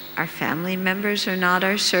universe. Our family members are not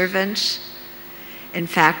our servants. In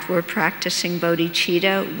fact, we're practicing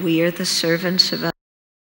bodhicitta. We are the servants of others.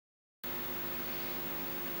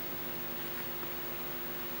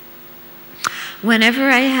 Whenever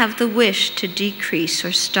I have the wish to decrease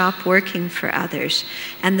or stop working for others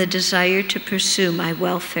and the desire to pursue my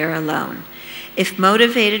welfare alone, If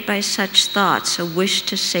motivated by such thoughts, a wish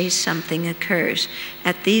to say something occurs.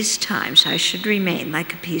 At these times, I should remain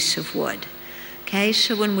like a piece of wood. Okay,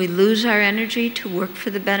 so when we lose our energy to work for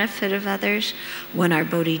the benefit of others, when our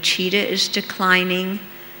bodhicitta is declining,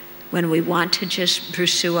 when we want to just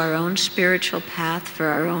pursue our own spiritual path for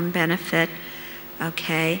our own benefit,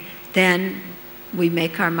 okay, then we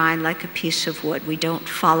make our mind like a piece of wood. We don't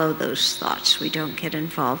follow those thoughts. We don't get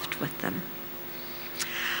involved with them.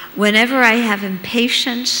 Whenever I have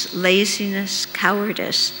impatience, laziness,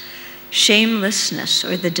 cowardice, shamelessness,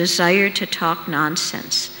 or the desire to talk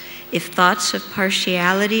nonsense, if thoughts of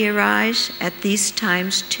partiality arise, at these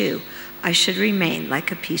times too, I should remain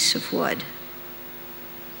like a piece of wood.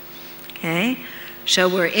 Okay? So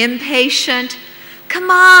we're impatient. Come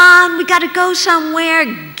on, we got to go somewhere.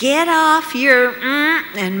 Get off your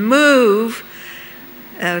and move.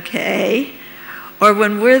 Okay? Or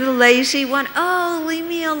when we're the lazy one, oh, leave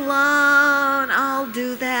me alone. I'll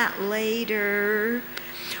do that later.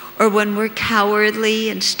 Or when we're cowardly,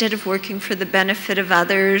 instead of working for the benefit of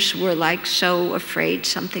others, we're like so afraid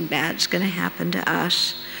something bad's going to happen to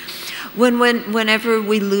us. Whenever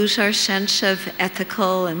we lose our sense of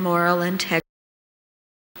ethical and moral integrity,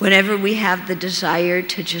 whenever we have the desire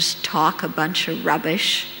to just talk a bunch of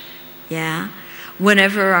rubbish, yeah.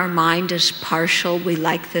 Whenever our mind is partial, we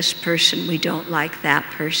like this person, we don't like that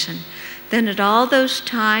person, then at all those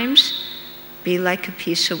times, be like a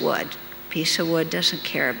piece of wood. A piece of wood doesn't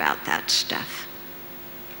care about that stuff.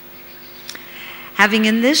 Having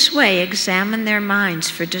in this way examined their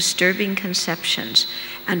minds for disturbing conceptions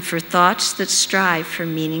and for thoughts that strive for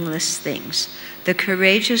meaningless things, the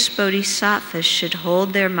courageous bodhisattvas should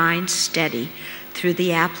hold their minds steady through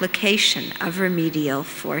the application of remedial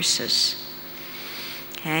forces.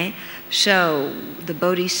 Okay, so the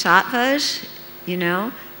bodhisattvas,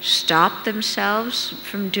 stop themselves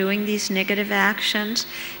from doing these negative actions,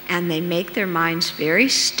 and they make their minds very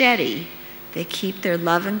steady. They keep their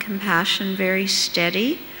love and compassion very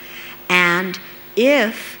steady. And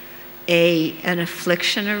if an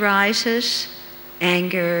affliction arises,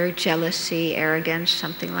 anger, jealousy, arrogance,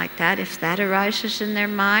 something like that, if that arises in their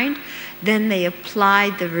mind, then they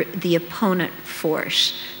apply the opponent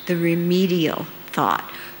force, the remedial thought.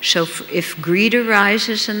 So if greed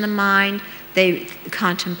arises in the mind, they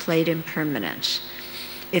contemplate impermanence.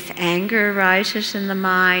 If anger arises in the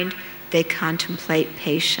mind, they contemplate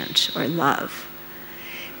patience or love.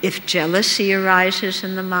 If jealousy arises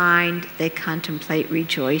in the mind, they contemplate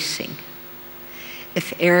rejoicing.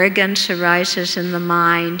 If arrogance arises in the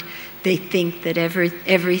mind, they think that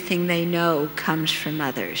everything they know comes from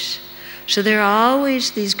others. So there are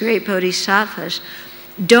always these great bodhisattvas.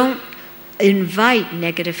 Don't invite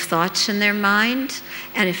negative thoughts in their minds,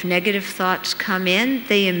 and if negative thoughts come in,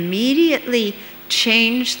 they immediately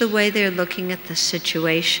change the way they're looking at the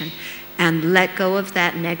situation and let go of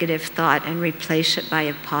that negative thought and replace it by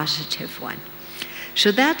a positive one.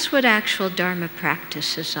 So that's what actual Dharma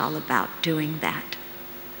practice is all about, doing that.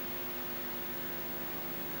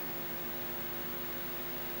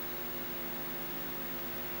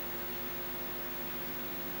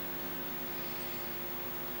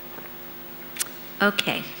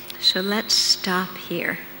 Okay, so let's stop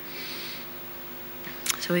here.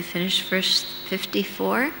 So we finished verse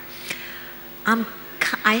 54.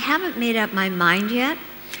 I haven't made up my mind yet,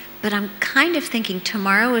 but I'm kind of thinking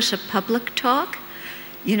tomorrow is a public talk.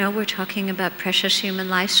 We're talking about precious human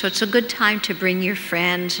life, so it's a good time to bring your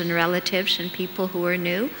friends and relatives and people who are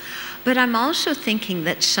new. But I'm also thinking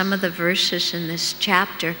that some of the verses in this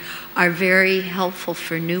chapter are very helpful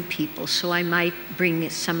for new people, so I might bring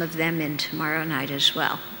some of them in tomorrow night as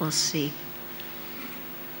well. We'll see.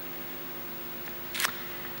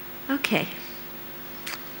 Okay.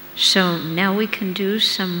 So now we can do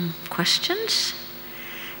some questions.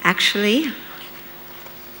 Actually,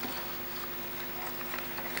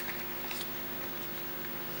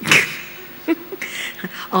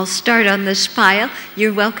 I'll start on this pile.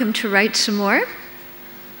 You're welcome to write some more.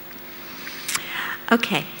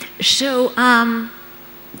 Okay, so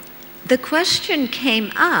the question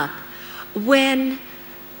came up when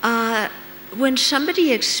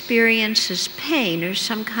somebody experiences pain or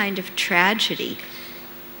some kind of tragedy,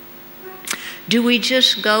 do we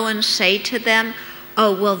just go and say to them,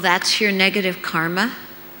 oh, well, that's your negative karma?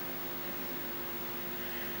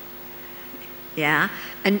 Yeah,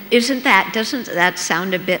 and doesn't that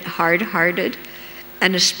sound a bit hard-hearted?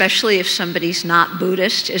 And especially if somebody's not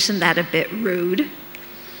Buddhist, isn't that a bit rude?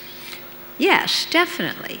 Yes,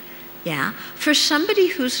 definitely. Yeah. For somebody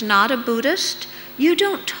who's not a Buddhist, you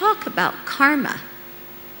don't talk about karma.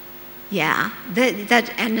 Yeah.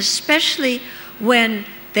 And especially when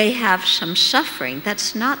they have some suffering,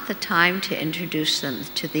 that's not the time to introduce them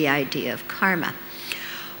to the idea of karma.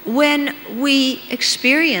 When we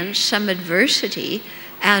experience some adversity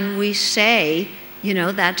and we say, you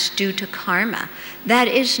know, that's due to karma, that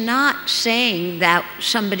is not saying that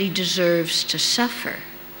somebody deserves to suffer.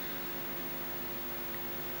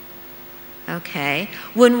 Okay?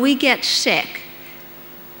 When we get sick,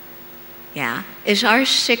 yeah, is our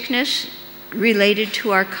sickness related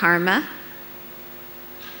to our karma?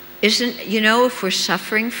 Isn't, you know, if we're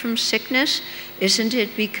suffering from sickness, isn't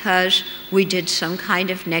it because we did some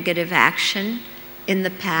kind of negative action in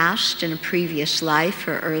the past, in a previous life,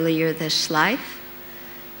 or earlier this life?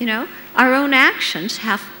 You know, our own actions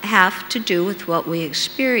have to do with what we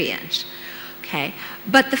experience. Okay?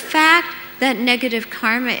 But the fact that negative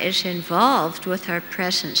karma is involved with our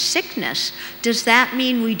present sickness, does that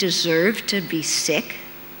mean we deserve to be sick?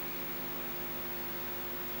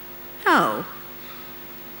 No.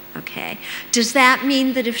 Okay. Does that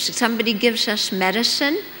mean that if somebody gives us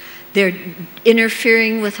medicine, they're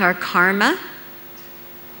interfering with our karma?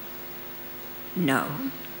 No,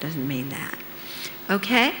 doesn't mean that.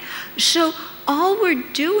 Okay? So all we're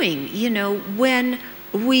doing, you know, when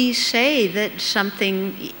we say that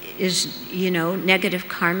something is, you know, negative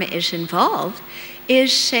karma is involved,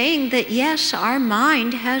 is saying that yes, our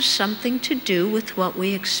mind has something to do with what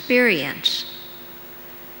we experience.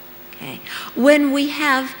 Okay? When we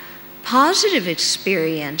have positive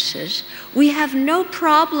experiences, we have no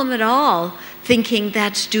problem at all thinking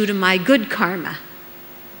that's due to my good karma,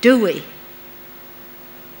 do we?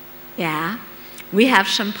 Yeah? We have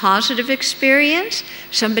some positive experience.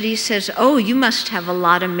 Somebody says, oh, you must have a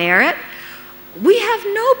lot of merit. We have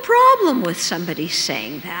no problem with somebody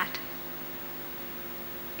saying that.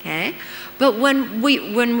 Okay? But when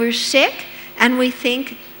we're sick and we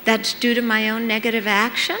think that's due to my own negative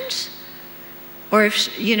actions, or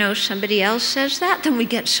if, you know, somebody else says that, then we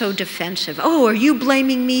get so defensive. Oh, are you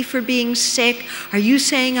blaming me for being sick? Are you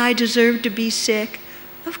saying I deserve to be sick?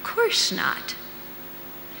 Of course not.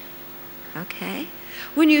 Okay?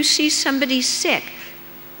 When you see somebody sick,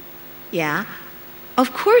 yeah,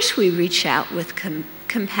 of course we reach out with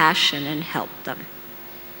compassion and help them.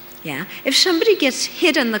 Yeah? If somebody gets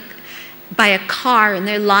hit by a car and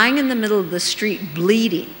they're lying in the middle of the street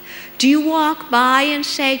bleeding, do you walk by and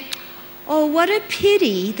say, oh, what a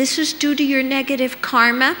pity, this is due to your negative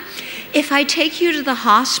karma? If I take you to the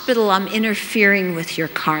hospital, I'm interfering with your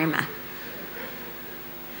karma.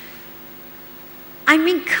 I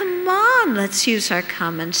mean, come on, let's use our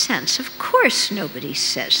common sense. Of course nobody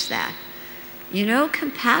says that. You know,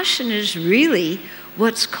 compassion is really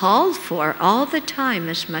what's called for all the time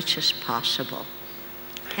as much as possible.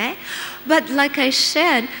 Okay? But like I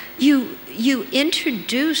said, you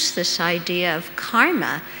introduce this idea of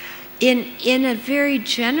karma in a very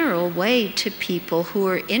general way to people who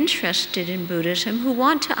are interested in Buddhism, who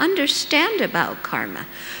want to understand about karma.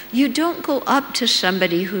 You don't go up to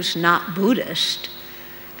somebody who's not Buddhist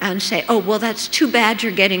and say, oh, well, that's too bad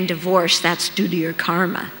you're getting divorced, that's due to your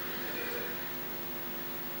karma.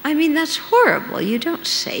 I mean, that's horrible. You don't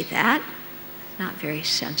say that. Not very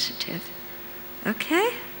sensitive.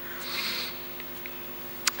 Okay?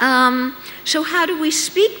 So how do we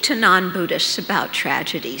speak to non-Buddhists about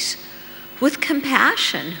tragedies? With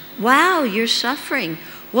compassion. Wow, you're suffering.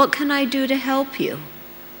 What can I do to help you?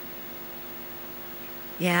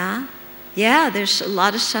 Yeah? Yeah, there's a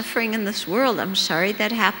lot of suffering in this world. I'm sorry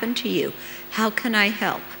that happened to you. How can I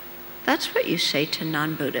help? That's what you say to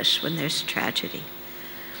non-Buddhists when there's tragedy.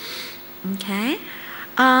 Okay?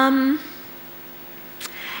 And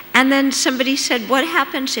then somebody said, what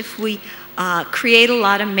happens if we create a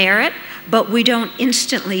lot of merit, but we don't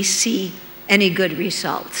instantly see any good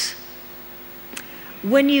results?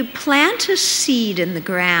 When you plant a seed in the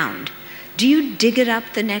ground, do you dig it up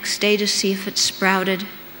the next day to see if it's sprouted?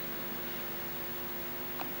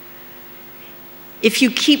 If you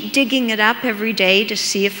keep digging it up every day to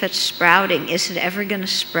see if it's sprouting, is it ever going to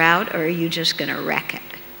sprout, or are you just going to wreck it?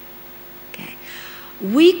 Okay.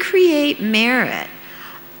 We create merit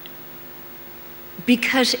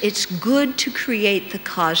because it's good to create the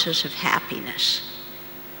causes of happiness.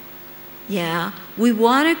 Yeah, we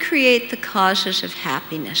want to create the causes of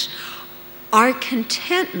happiness. Our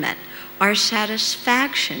contentment, our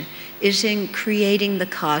satisfaction is in creating the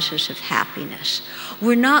causes of happiness.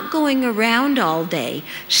 We're not going around all day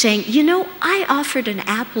saying, you know, I offered an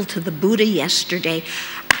apple to the Buddha yesterday.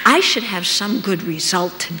 I should have some good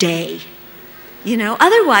result today. You know,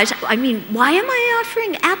 otherwise, I mean, why am I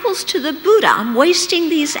offering apples to the Buddha? I'm wasting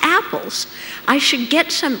these apples. I should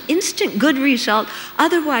get some instant good result.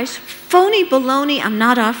 Otherwise, phony baloney, I'm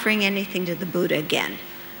not offering anything to the Buddha again.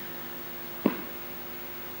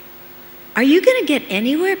 Are you going to get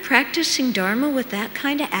anywhere practicing Dharma with that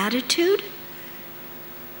kind of attitude?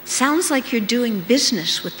 Sounds like you're doing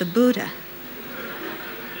business with the Buddha.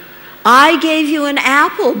 I gave you an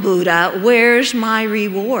apple, Buddha. Where's my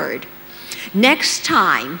reward? Next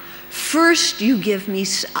time, first you give me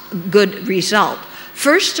a good result.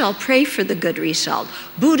 First I'll pray for the good result.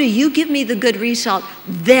 Buddha, you give me the good result,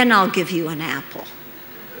 then I'll give you an apple.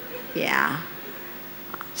 Yeah.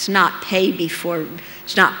 It's not pay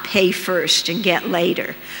first and get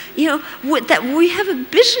later. You know, that we have a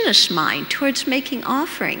business mind towards making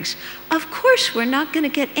offerings. Of course, we're not going to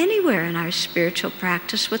get anywhere in our spiritual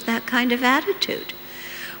practice with that kind of attitude.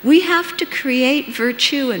 We have to create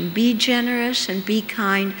virtue and be generous and be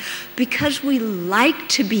kind because we like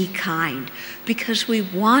to be kind, because we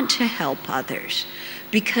want to help others,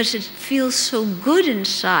 because it feels so good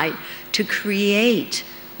inside to create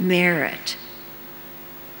merit.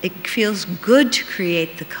 It feels good to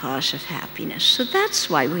create the cause of happiness. So that's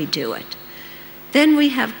why we do it. Then we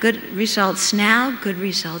have good results now, good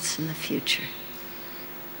results in the future.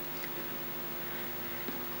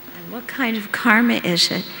 And what kind of karma is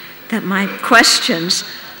it that my questions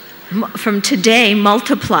from today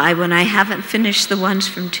multiply when I haven't finished the ones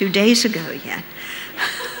from 2 days ago yet?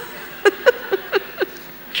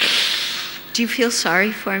 Do you feel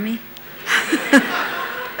sorry for me?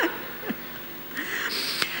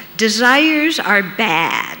 Desires are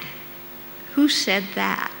bad. Who said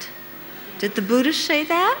that? Did the Buddha say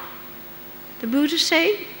that? The Buddha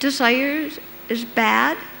say desire is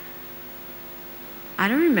bad? I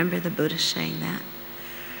don't remember the Buddha saying that.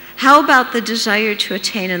 How about the desire to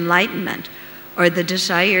attain enlightenment or the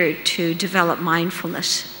desire to develop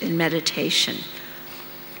mindfulness in meditation?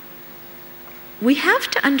 We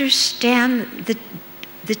have to understand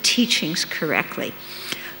the teachings correctly.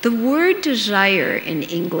 The word desire in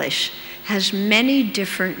English has many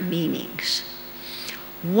different meanings.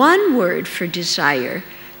 One word for desire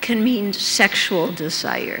can mean sexual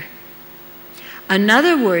desire.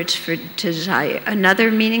 Another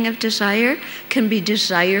meaning of desire can be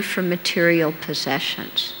desire for material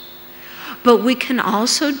possessions. But we can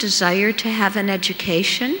also desire to have an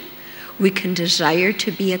education. We can desire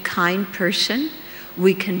to be a kind person.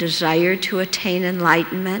 We can desire to attain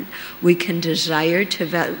enlightenment. We can desire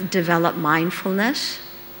to develop mindfulness.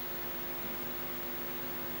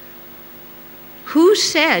 Who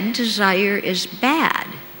said desire is bad?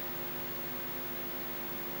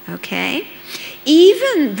 Okay?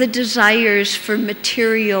 Even the desires for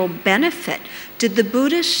material benefit, did the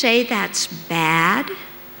Buddha say that's bad?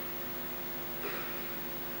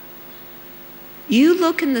 You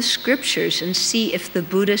look in the scriptures and see if the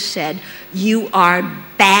Buddha said, you are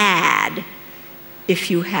bad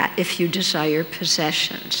if you desire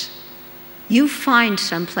possessions. You find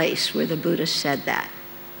some place where the Buddha said that.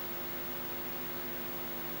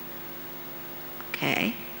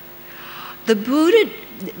 Okay? The Buddha,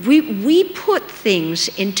 we put things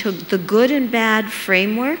into the good and bad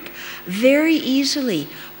framework very easily,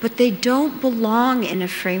 but they don't belong in a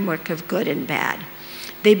framework of good and bad.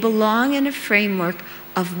 They belong in a framework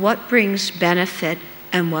of what brings benefit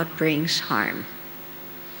and what brings harm.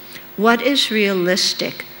 What is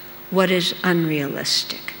realistic? What is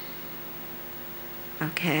unrealistic?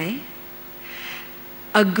 Okay?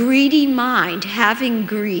 A greedy mind, having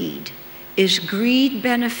greed, is greed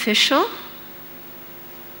beneficial?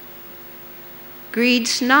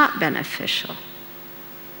 Greed's not beneficial.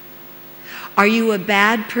 Are you a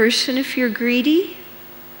bad person if you're greedy?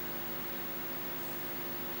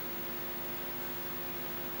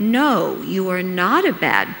 No, you are not a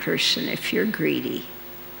bad person if you're greedy.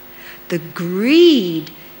 The greed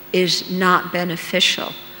is not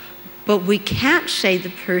beneficial, but we can't say the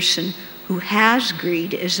person who has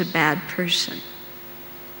greed is a bad person.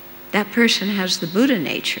 That person has the Buddha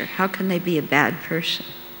nature. How can they be a bad person?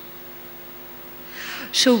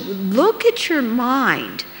 So look at your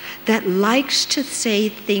mind that likes to say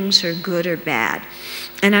things are good or bad.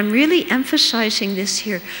 And I'm really emphasizing this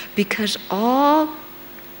here because all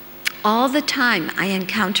the time I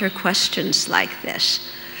encounter questions like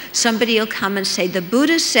this. Somebody will come and say, the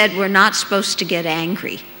Buddha said we're not supposed to get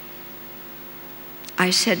angry. I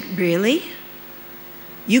said, really?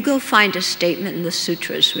 You go find a statement in the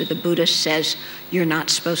sutras where the Buddha says you're not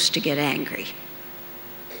supposed to get angry.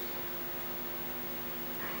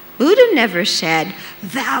 Buddha never said,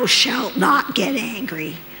 thou shalt not get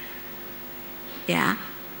angry. Yeah?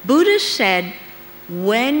 Buddha said,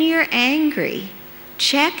 when you're angry,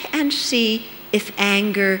 check and see if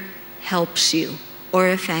anger helps you or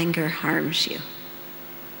if anger harms you.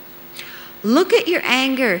 Look at your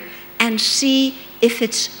anger and see if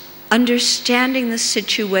it's understanding the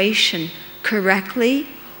situation correctly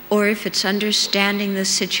or if it's understanding the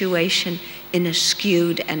situation in a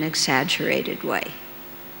skewed and exaggerated way.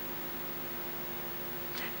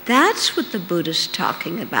 That's what the Buddha's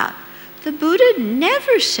talking about. The Buddha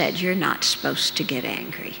never said you're not supposed to get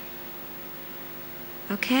angry.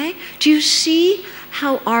 Okay? Do you see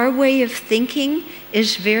how our way of thinking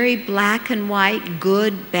is very black and white,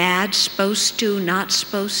 good, bad, supposed to, not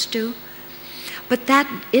supposed to? But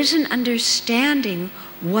that isn't understanding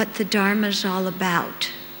what the Dharma is all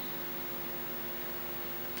about.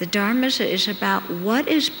 The Dharma is about what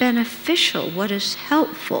is beneficial, what is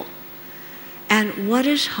helpful, and what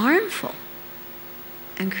is harmful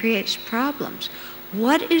and creates problems.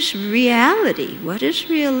 What is reality? What is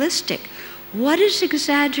realistic? What is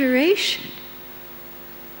exaggeration?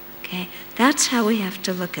 Okay, that's how we have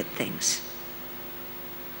to look at things.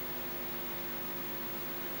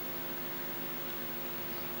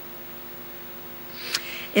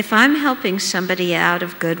 If I'm helping somebody out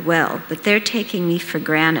of goodwill, but they're taking me for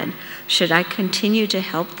granted, should I continue to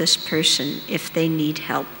help this person if they need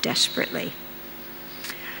help desperately?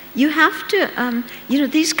 You have to,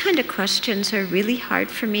 these kind of questions are really hard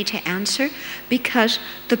for me to answer because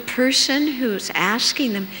the person who's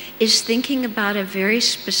asking them is thinking about a very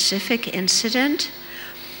specific incident.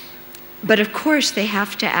 But of course, they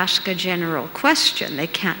have to ask a general question. They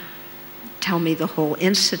can't tell me the whole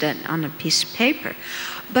incident on a piece of paper.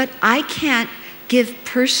 But I can't give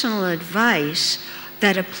personal advice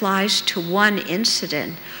that applies to one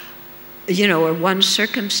incident, or one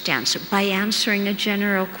circumstance by answering a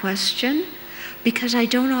general question, because I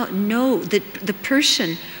don't know that the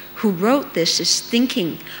person who wrote this is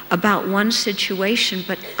thinking about one situation,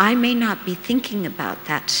 but I may not be thinking about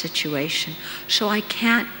that situation. So I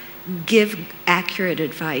can't give accurate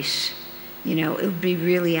advice. It would be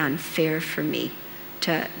really unfair for me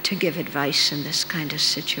to give advice in this kind of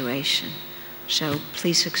situation. So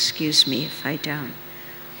please excuse me if I don't.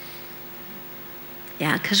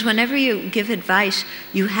 Yeah, because whenever you give advice,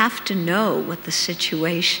 you have to know what the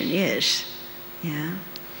situation is. Yeah.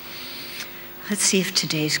 Let's see if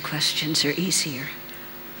today's questions are easier.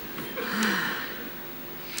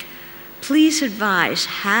 Please advise,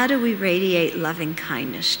 how do we radiate loving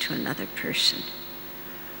kindness to another person?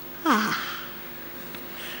 How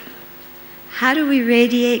do we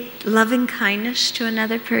radiate loving kindness to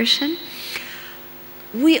another person?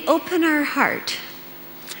 We open our heart.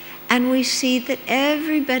 And we see that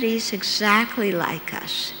everybody's exactly like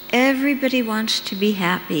us. Everybody wants to be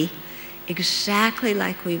happy, exactly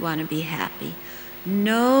like we want to be happy.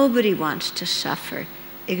 Nobody wants to suffer,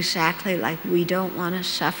 exactly like we don't want to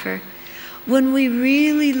suffer. When we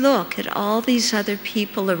really look at all these other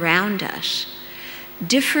people around us,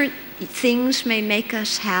 different things may make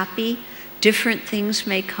us happy, different things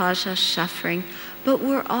may cause us suffering, but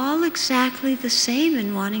we're all exactly the same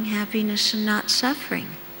in wanting happiness and not suffering.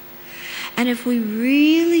 And if we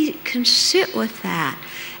really can sit with that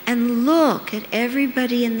and look at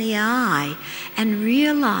everybody in the eye and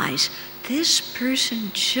realize this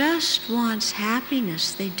person just wants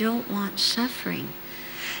happiness, they don't want suffering,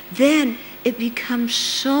 then it becomes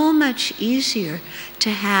so much easier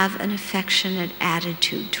to have an affectionate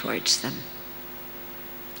attitude towards them.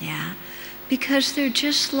 Yeah, because they're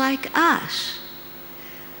just like us.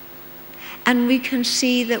 And we can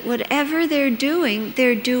see that whatever they're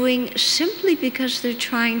doing simply because they're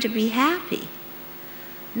trying to be happy.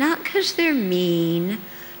 Not because they're mean,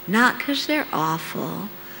 not because they're awful,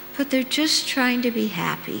 but they're just trying to be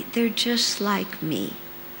happy. They're just like me.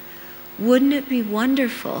 Wouldn't it be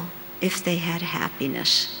wonderful if they had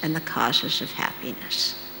happiness and the causes of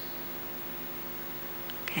happiness?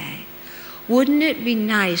 Okay. Wouldn't it be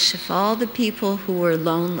nice if all the people who were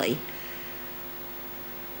lonely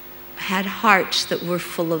had hearts that were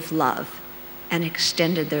full of love and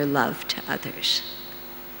extended their love to others?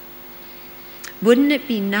 Wouldn't it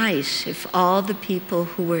be nice if all the people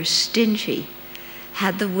who were stingy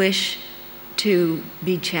had the wish to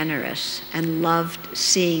be generous and loved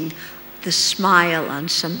seeing the smile on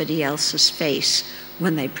somebody else's face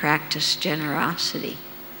when they practiced generosity?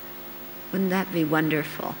 Wouldn't that be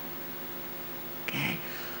wonderful? Okay.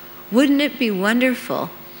 Wouldn't it be wonderful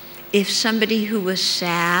if somebody who was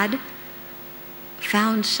sad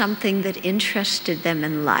found something that interested them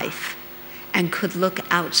in life and could look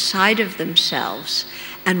outside of themselves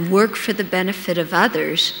and work for the benefit of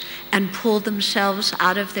others and pull themselves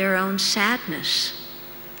out of their own sadness?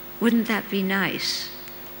 Wouldn't that be nice?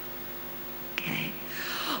 Okay.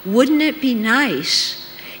 Wouldn't it be nice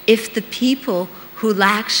if the people who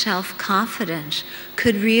lack self-confidence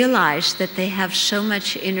could realize that they have so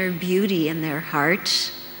much inner beauty in their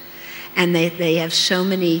hearts and they have so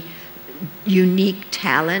many unique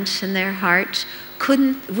talents in their hearts,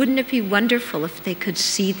 wouldn't it be wonderful if they could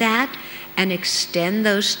see that and extend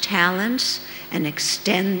those talents and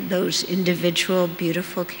extend those individual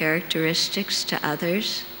beautiful characteristics to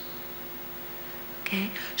others?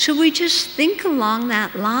 Okay? So we just think along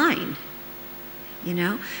that line, you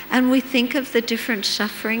know, and we think of the different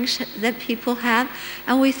sufferings that people have,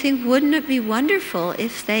 and we think, wouldn't it be wonderful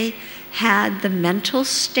if they had the mental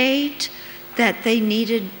state that they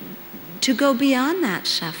needed to go beyond that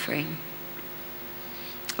suffering?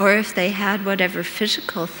 Or if they had whatever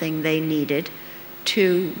physical thing they needed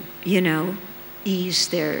to, you know, ease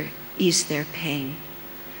their pain.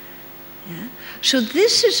 Yeah? So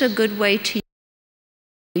this is a good way to,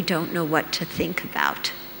 we don't know what to think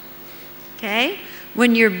about. Okay?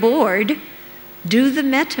 When you're bored, do the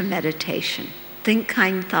metta meditation. Think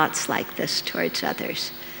kind thoughts like this towards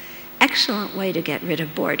others. Excellent way to get rid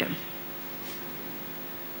of boredom.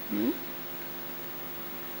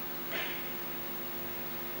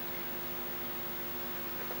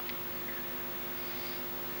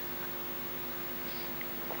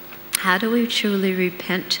 How do we truly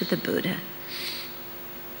repent to the Buddha?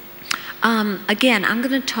 Again, I'm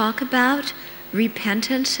going to talk about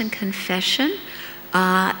repentance and confession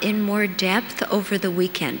in more depth over the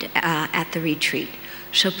weekend at the retreat.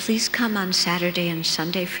 So please come on Saturday and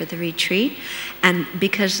Sunday for the retreat. And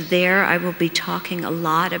because there I will be talking a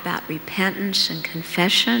lot about repentance and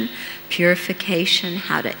confession, purification,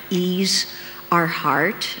 how to ease our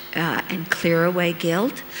heart and clear away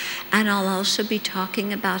guilt. And I'll also be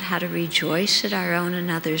talking about how to rejoice at our own and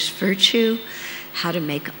others' virtue, how to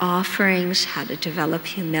make offerings, how to develop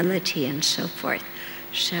humility, and so forth.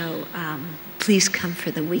 So please come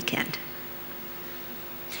for the weekend.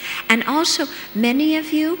 And also, many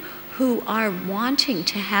of you who are wanting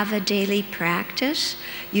to have a daily practice,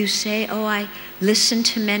 you say, oh, I listen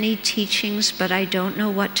to many teachings, but I don't know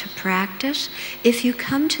what to practice. If you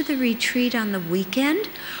come to the retreat on the weekend,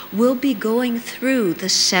 we'll be going through the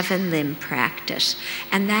 7-limb practice.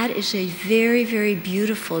 And that is a very, very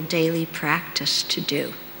beautiful daily practice to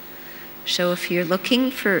do. So if you're looking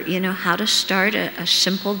for, you know, how to start a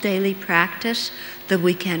simple daily practice, the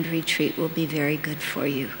weekend retreat will be very good for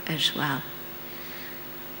you as well.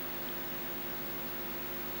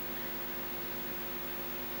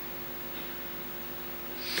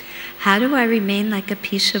 How do I remain like a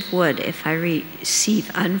piece of wood if I receive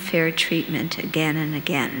unfair treatment again and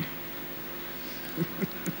again?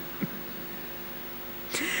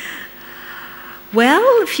 Well,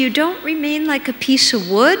 if you don't remain like a piece of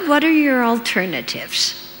wood, what are your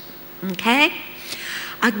alternatives? Okay?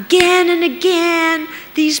 Again and again,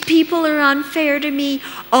 these people are unfair to me.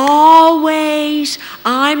 Always,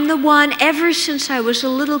 I'm the one. Ever since I was a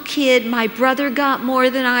little kid, my brother got more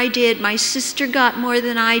than I did. My sister got more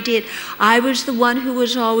than I did. I was the one who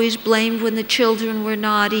was always blamed when the children were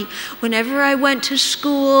naughty. Whenever I went to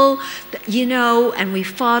school, you know, and we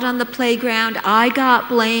fought on the playground, I got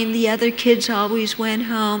blamed. The other kids always went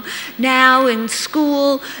home. Now in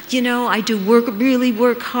school, you know, I do really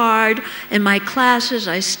work hard. In my classes,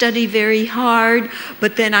 I study very hard,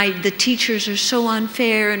 but then the teachers are so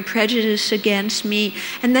unfair and prejudiced against me.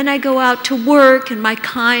 And then I go out to work, and my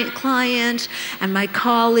clients and my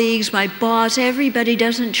colleagues, my boss, everybody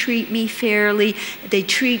doesn't treat me fairly. They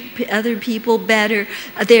treat other people better.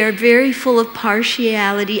 They're very full of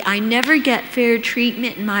partiality. I never get fair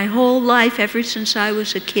treatment in my whole life ever since I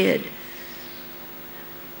was a kid.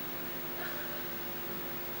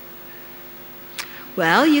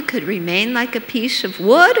 Well, you could remain like a piece of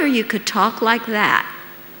wood, or you could talk like that.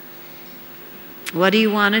 What do you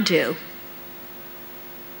want to do?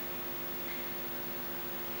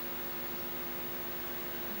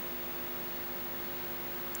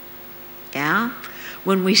 Yeah?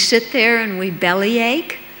 When we sit there and we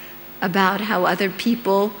bellyache about how other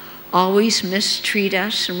people always mistreat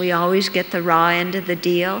us and we always get the raw end of the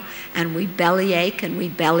deal, and we bellyache and we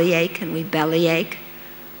bellyache and we bellyache,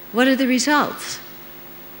 what are the results?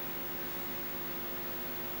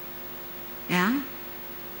 Yeah?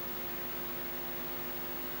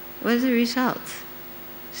 What are the results?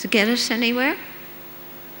 Does it get us anywhere?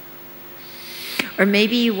 Or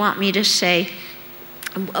maybe you want me to say,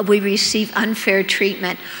 we receive unfair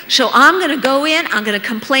treatment. So I'm going to go in, I'm going to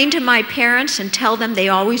complain to my parents and tell them they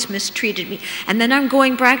always mistreated me. And then I'm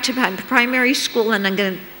going back to my primary school and I'm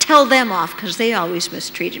going to tell them off because they always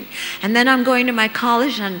mistreated me. And then I'm going to my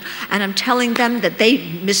college and I'm telling them that they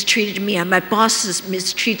mistreated me, and my boss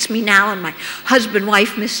mistreats me now, and my husband,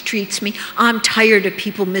 wife mistreats me. I'm tired of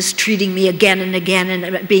people mistreating me again and again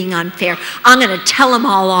and being unfair. I'm going to tell them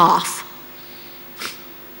all off.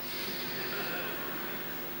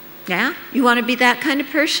 Yeah? You want to be that kind of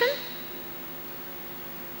person?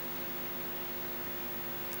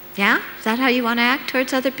 Yeah? Is that how you want to act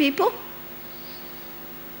towards other people?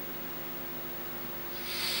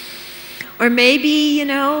 Or maybe, you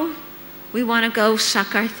know, we want to go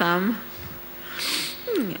suck our thumb.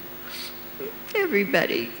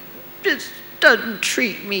 Everybody just doesn't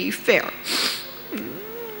treat me fair.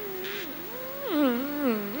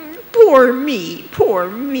 Poor me, poor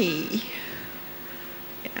me.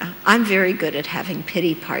 Yeah, I'm very good at having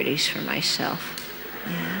pity parties for myself.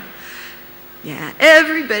 Yeah. Yeah,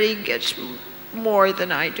 everybody gets more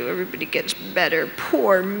than I do. Everybody gets better.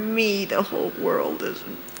 Poor me, the whole world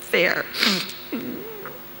isn't fair.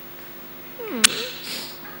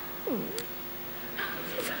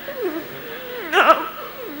 No.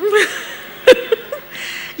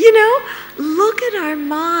 You know, look at our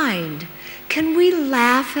mind. Can we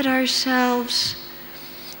laugh at ourselves?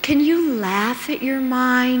 Can you laugh at your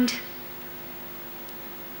mind?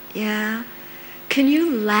 Yeah. Can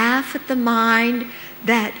you laugh at the mind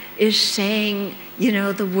that is saying, you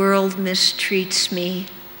know, the world mistreats me?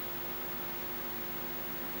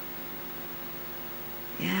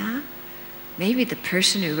 Yeah? Maybe the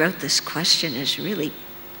person who wrote this question is really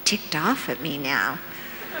ticked off at me now.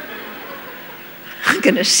 I'm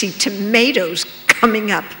going to see tomatoes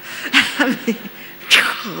coming up.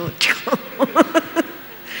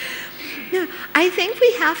 No, I think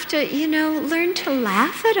we have to, you know, learn to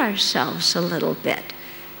laugh at ourselves a little bit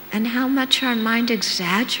and how much our mind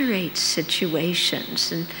exaggerates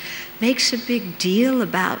situations and makes a big deal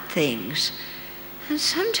about things. And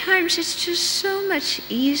sometimes it's just so much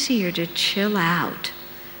easier to chill out.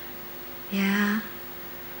 Yeah.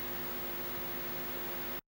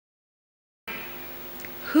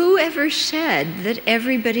 Who ever said that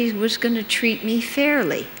everybody was going to treat me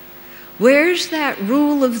fairly? Where's that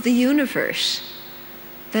rule of the universe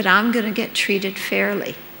that I'm going to get treated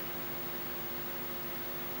fairly?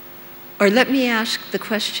 Or let me ask the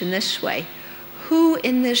question this way. Who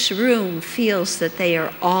in this room feels that they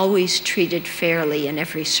are always treated fairly in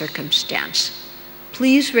every circumstance?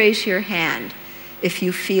 Please raise your hand if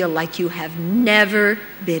you feel like you have never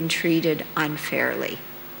been treated unfairly.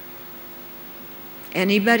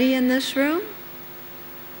 Anybody in this room?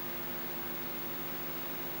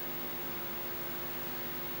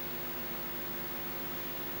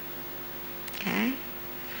 Okay.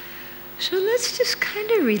 So let's just kind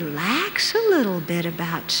of relax a little bit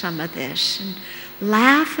about some of this and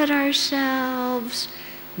laugh at ourselves,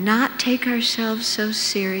 not take ourselves so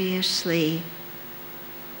seriously,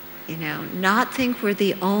 you know, not think we're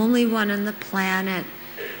the only one on the planet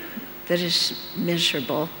that is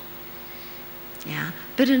miserable. Yeah,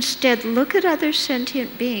 but instead look at other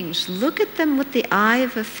sentient beings. Look at them with the eye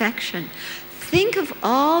of affection. Think of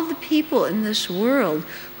all the people in this world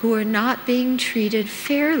who are not being treated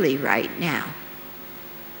fairly right now.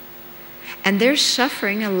 And they're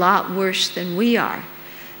suffering a lot worse than we are.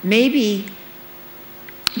 Maybe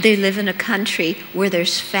they live in a country where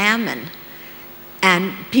there's famine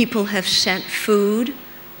and people have sent food,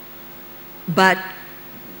 but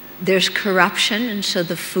there's corruption, and so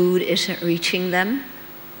the food isn't reaching them.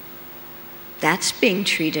 That's being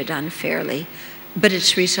treated unfairly, but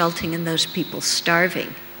it's resulting in those people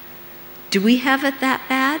starving. Do we have it that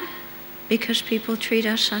bad because people treat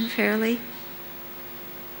us unfairly?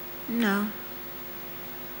 No.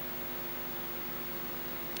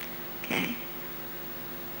 Okay.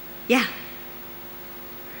 Yeah.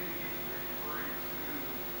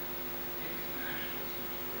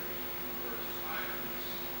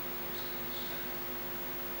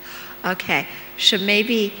 Okay, so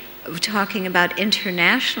maybe we're talking about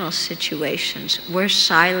international situations where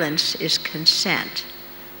silence is consent,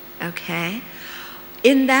 okay?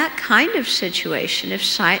 In that kind of situation,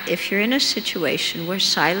 if you're in a situation where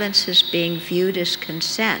silence is being viewed as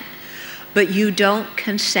consent, but you don't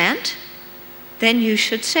consent, then you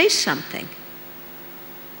should say something.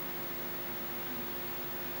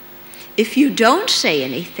 If you don't say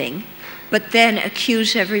anything, but then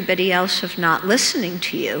accuse everybody else of not listening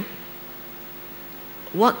to you,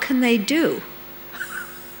 what can they do?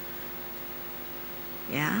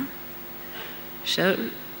 Yeah? So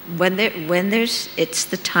when it's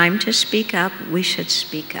the time to speak up, we should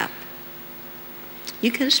speak up.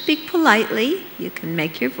 You can speak politely, you can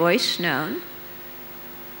make your voice known.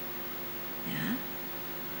 Yeah?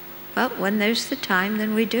 But when there's the time,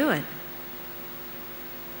 then we do it.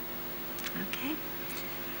 Okay?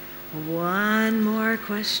 One more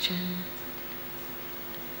question.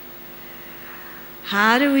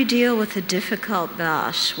 How do we deal with a difficult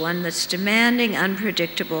boss, one that's demanding,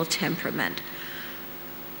 unpredictable temperament?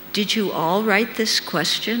 Did you all write this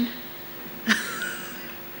question?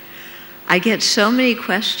 I get so many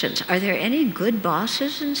questions. Are there any good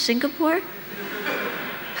bosses in Singapore?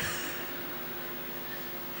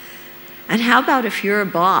 And how about if you're a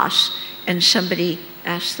boss and somebody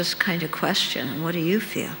asks this kind of question, and what do you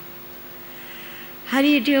feel? How do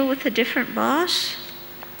you deal with a different boss?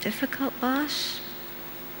 Difficult boss?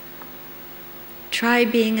 Try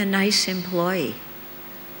being a nice employee.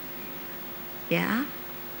 Yeah?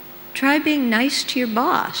 Try being nice to your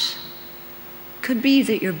boss. Could be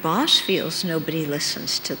that your boss feels nobody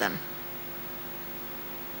listens to them.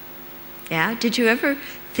 Yeah? Did you ever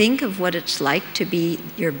think of what it's like to be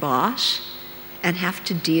your boss and have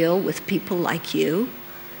to deal with people like you?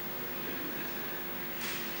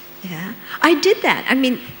 Yeah? I did that. I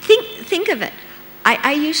mean, think of it.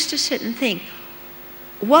 I used to sit and think,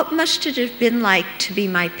 what must it have been like to be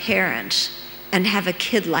my parents and have a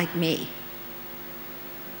kid like me?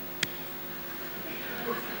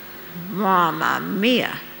 Mamma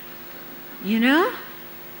mia, you know?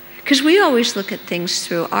 Because we always look at things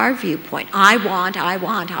through our viewpoint. I want,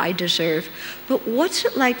 I deserve. But what's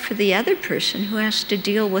it like for the other person who has to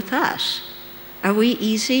deal with us? Are we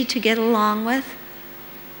easy to get along with?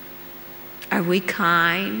 Are we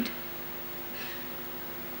kind?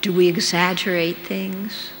 Do we exaggerate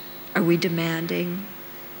things? Are we demanding?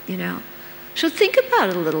 You know? So think about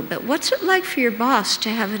it a little bit. What's it like for your boss to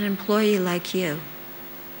have an employee like you?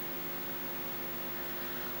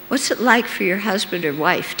 What's it like for your husband or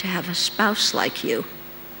wife to have a spouse like you?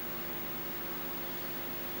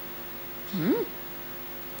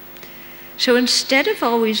 So instead of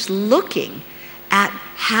always looking at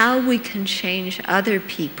how we can change other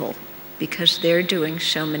people because they're doing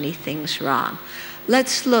so many things wrong,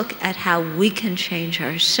 let's look at how we can change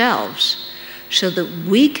ourselves so that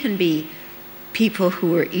we can be people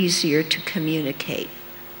who are easier to communicate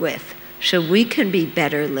with, so we can be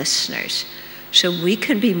better listeners, so we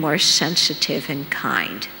can be more sensitive and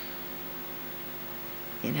kind,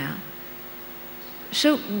 you know?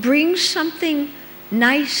 So bring something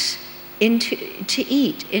nice to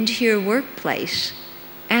eat into your workplace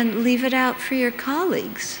and leave it out for your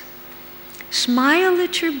colleagues. Smile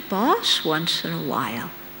at your boss once in a while.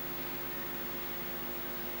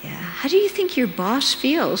 Yeah. How do you think your boss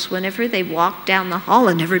feels whenever they walk down the hall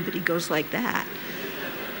and everybody goes like that?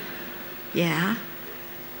 Yeah.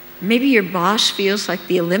 Maybe your boss feels like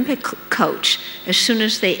the Olympic coach. As soon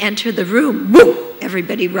as they enter the room, whoop,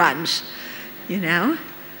 everybody runs, you know?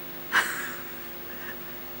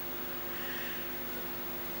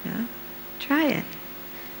 Yeah, try it.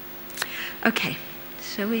 Okay,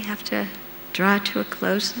 so we have to draw to a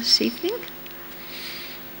close this evening.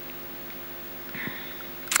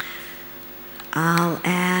 I'll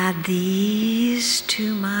add these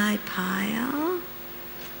to my pile.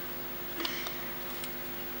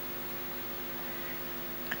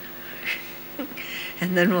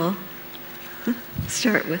 And then we'll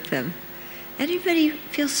start with them. Anybody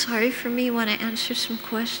feel sorry for me, want to answer some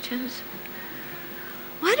questions?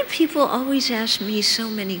 Why do people always ask me so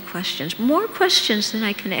many questions? More questions than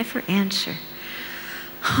I can ever answer.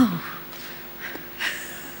 Oh.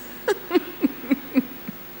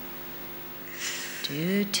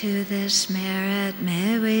 Due to this merit,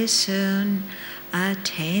 may we soon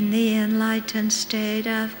attain the enlightened state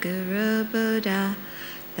of Guru Buddha,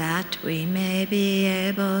 that we may be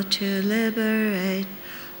able to liberate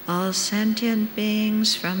all sentient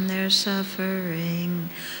beings from their suffering.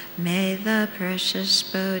 May the precious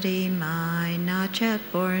Bodhi mind, not yet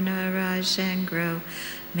born, arise and grow.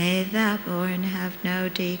 May that born have no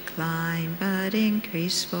decline, but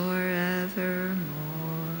increase forevermore.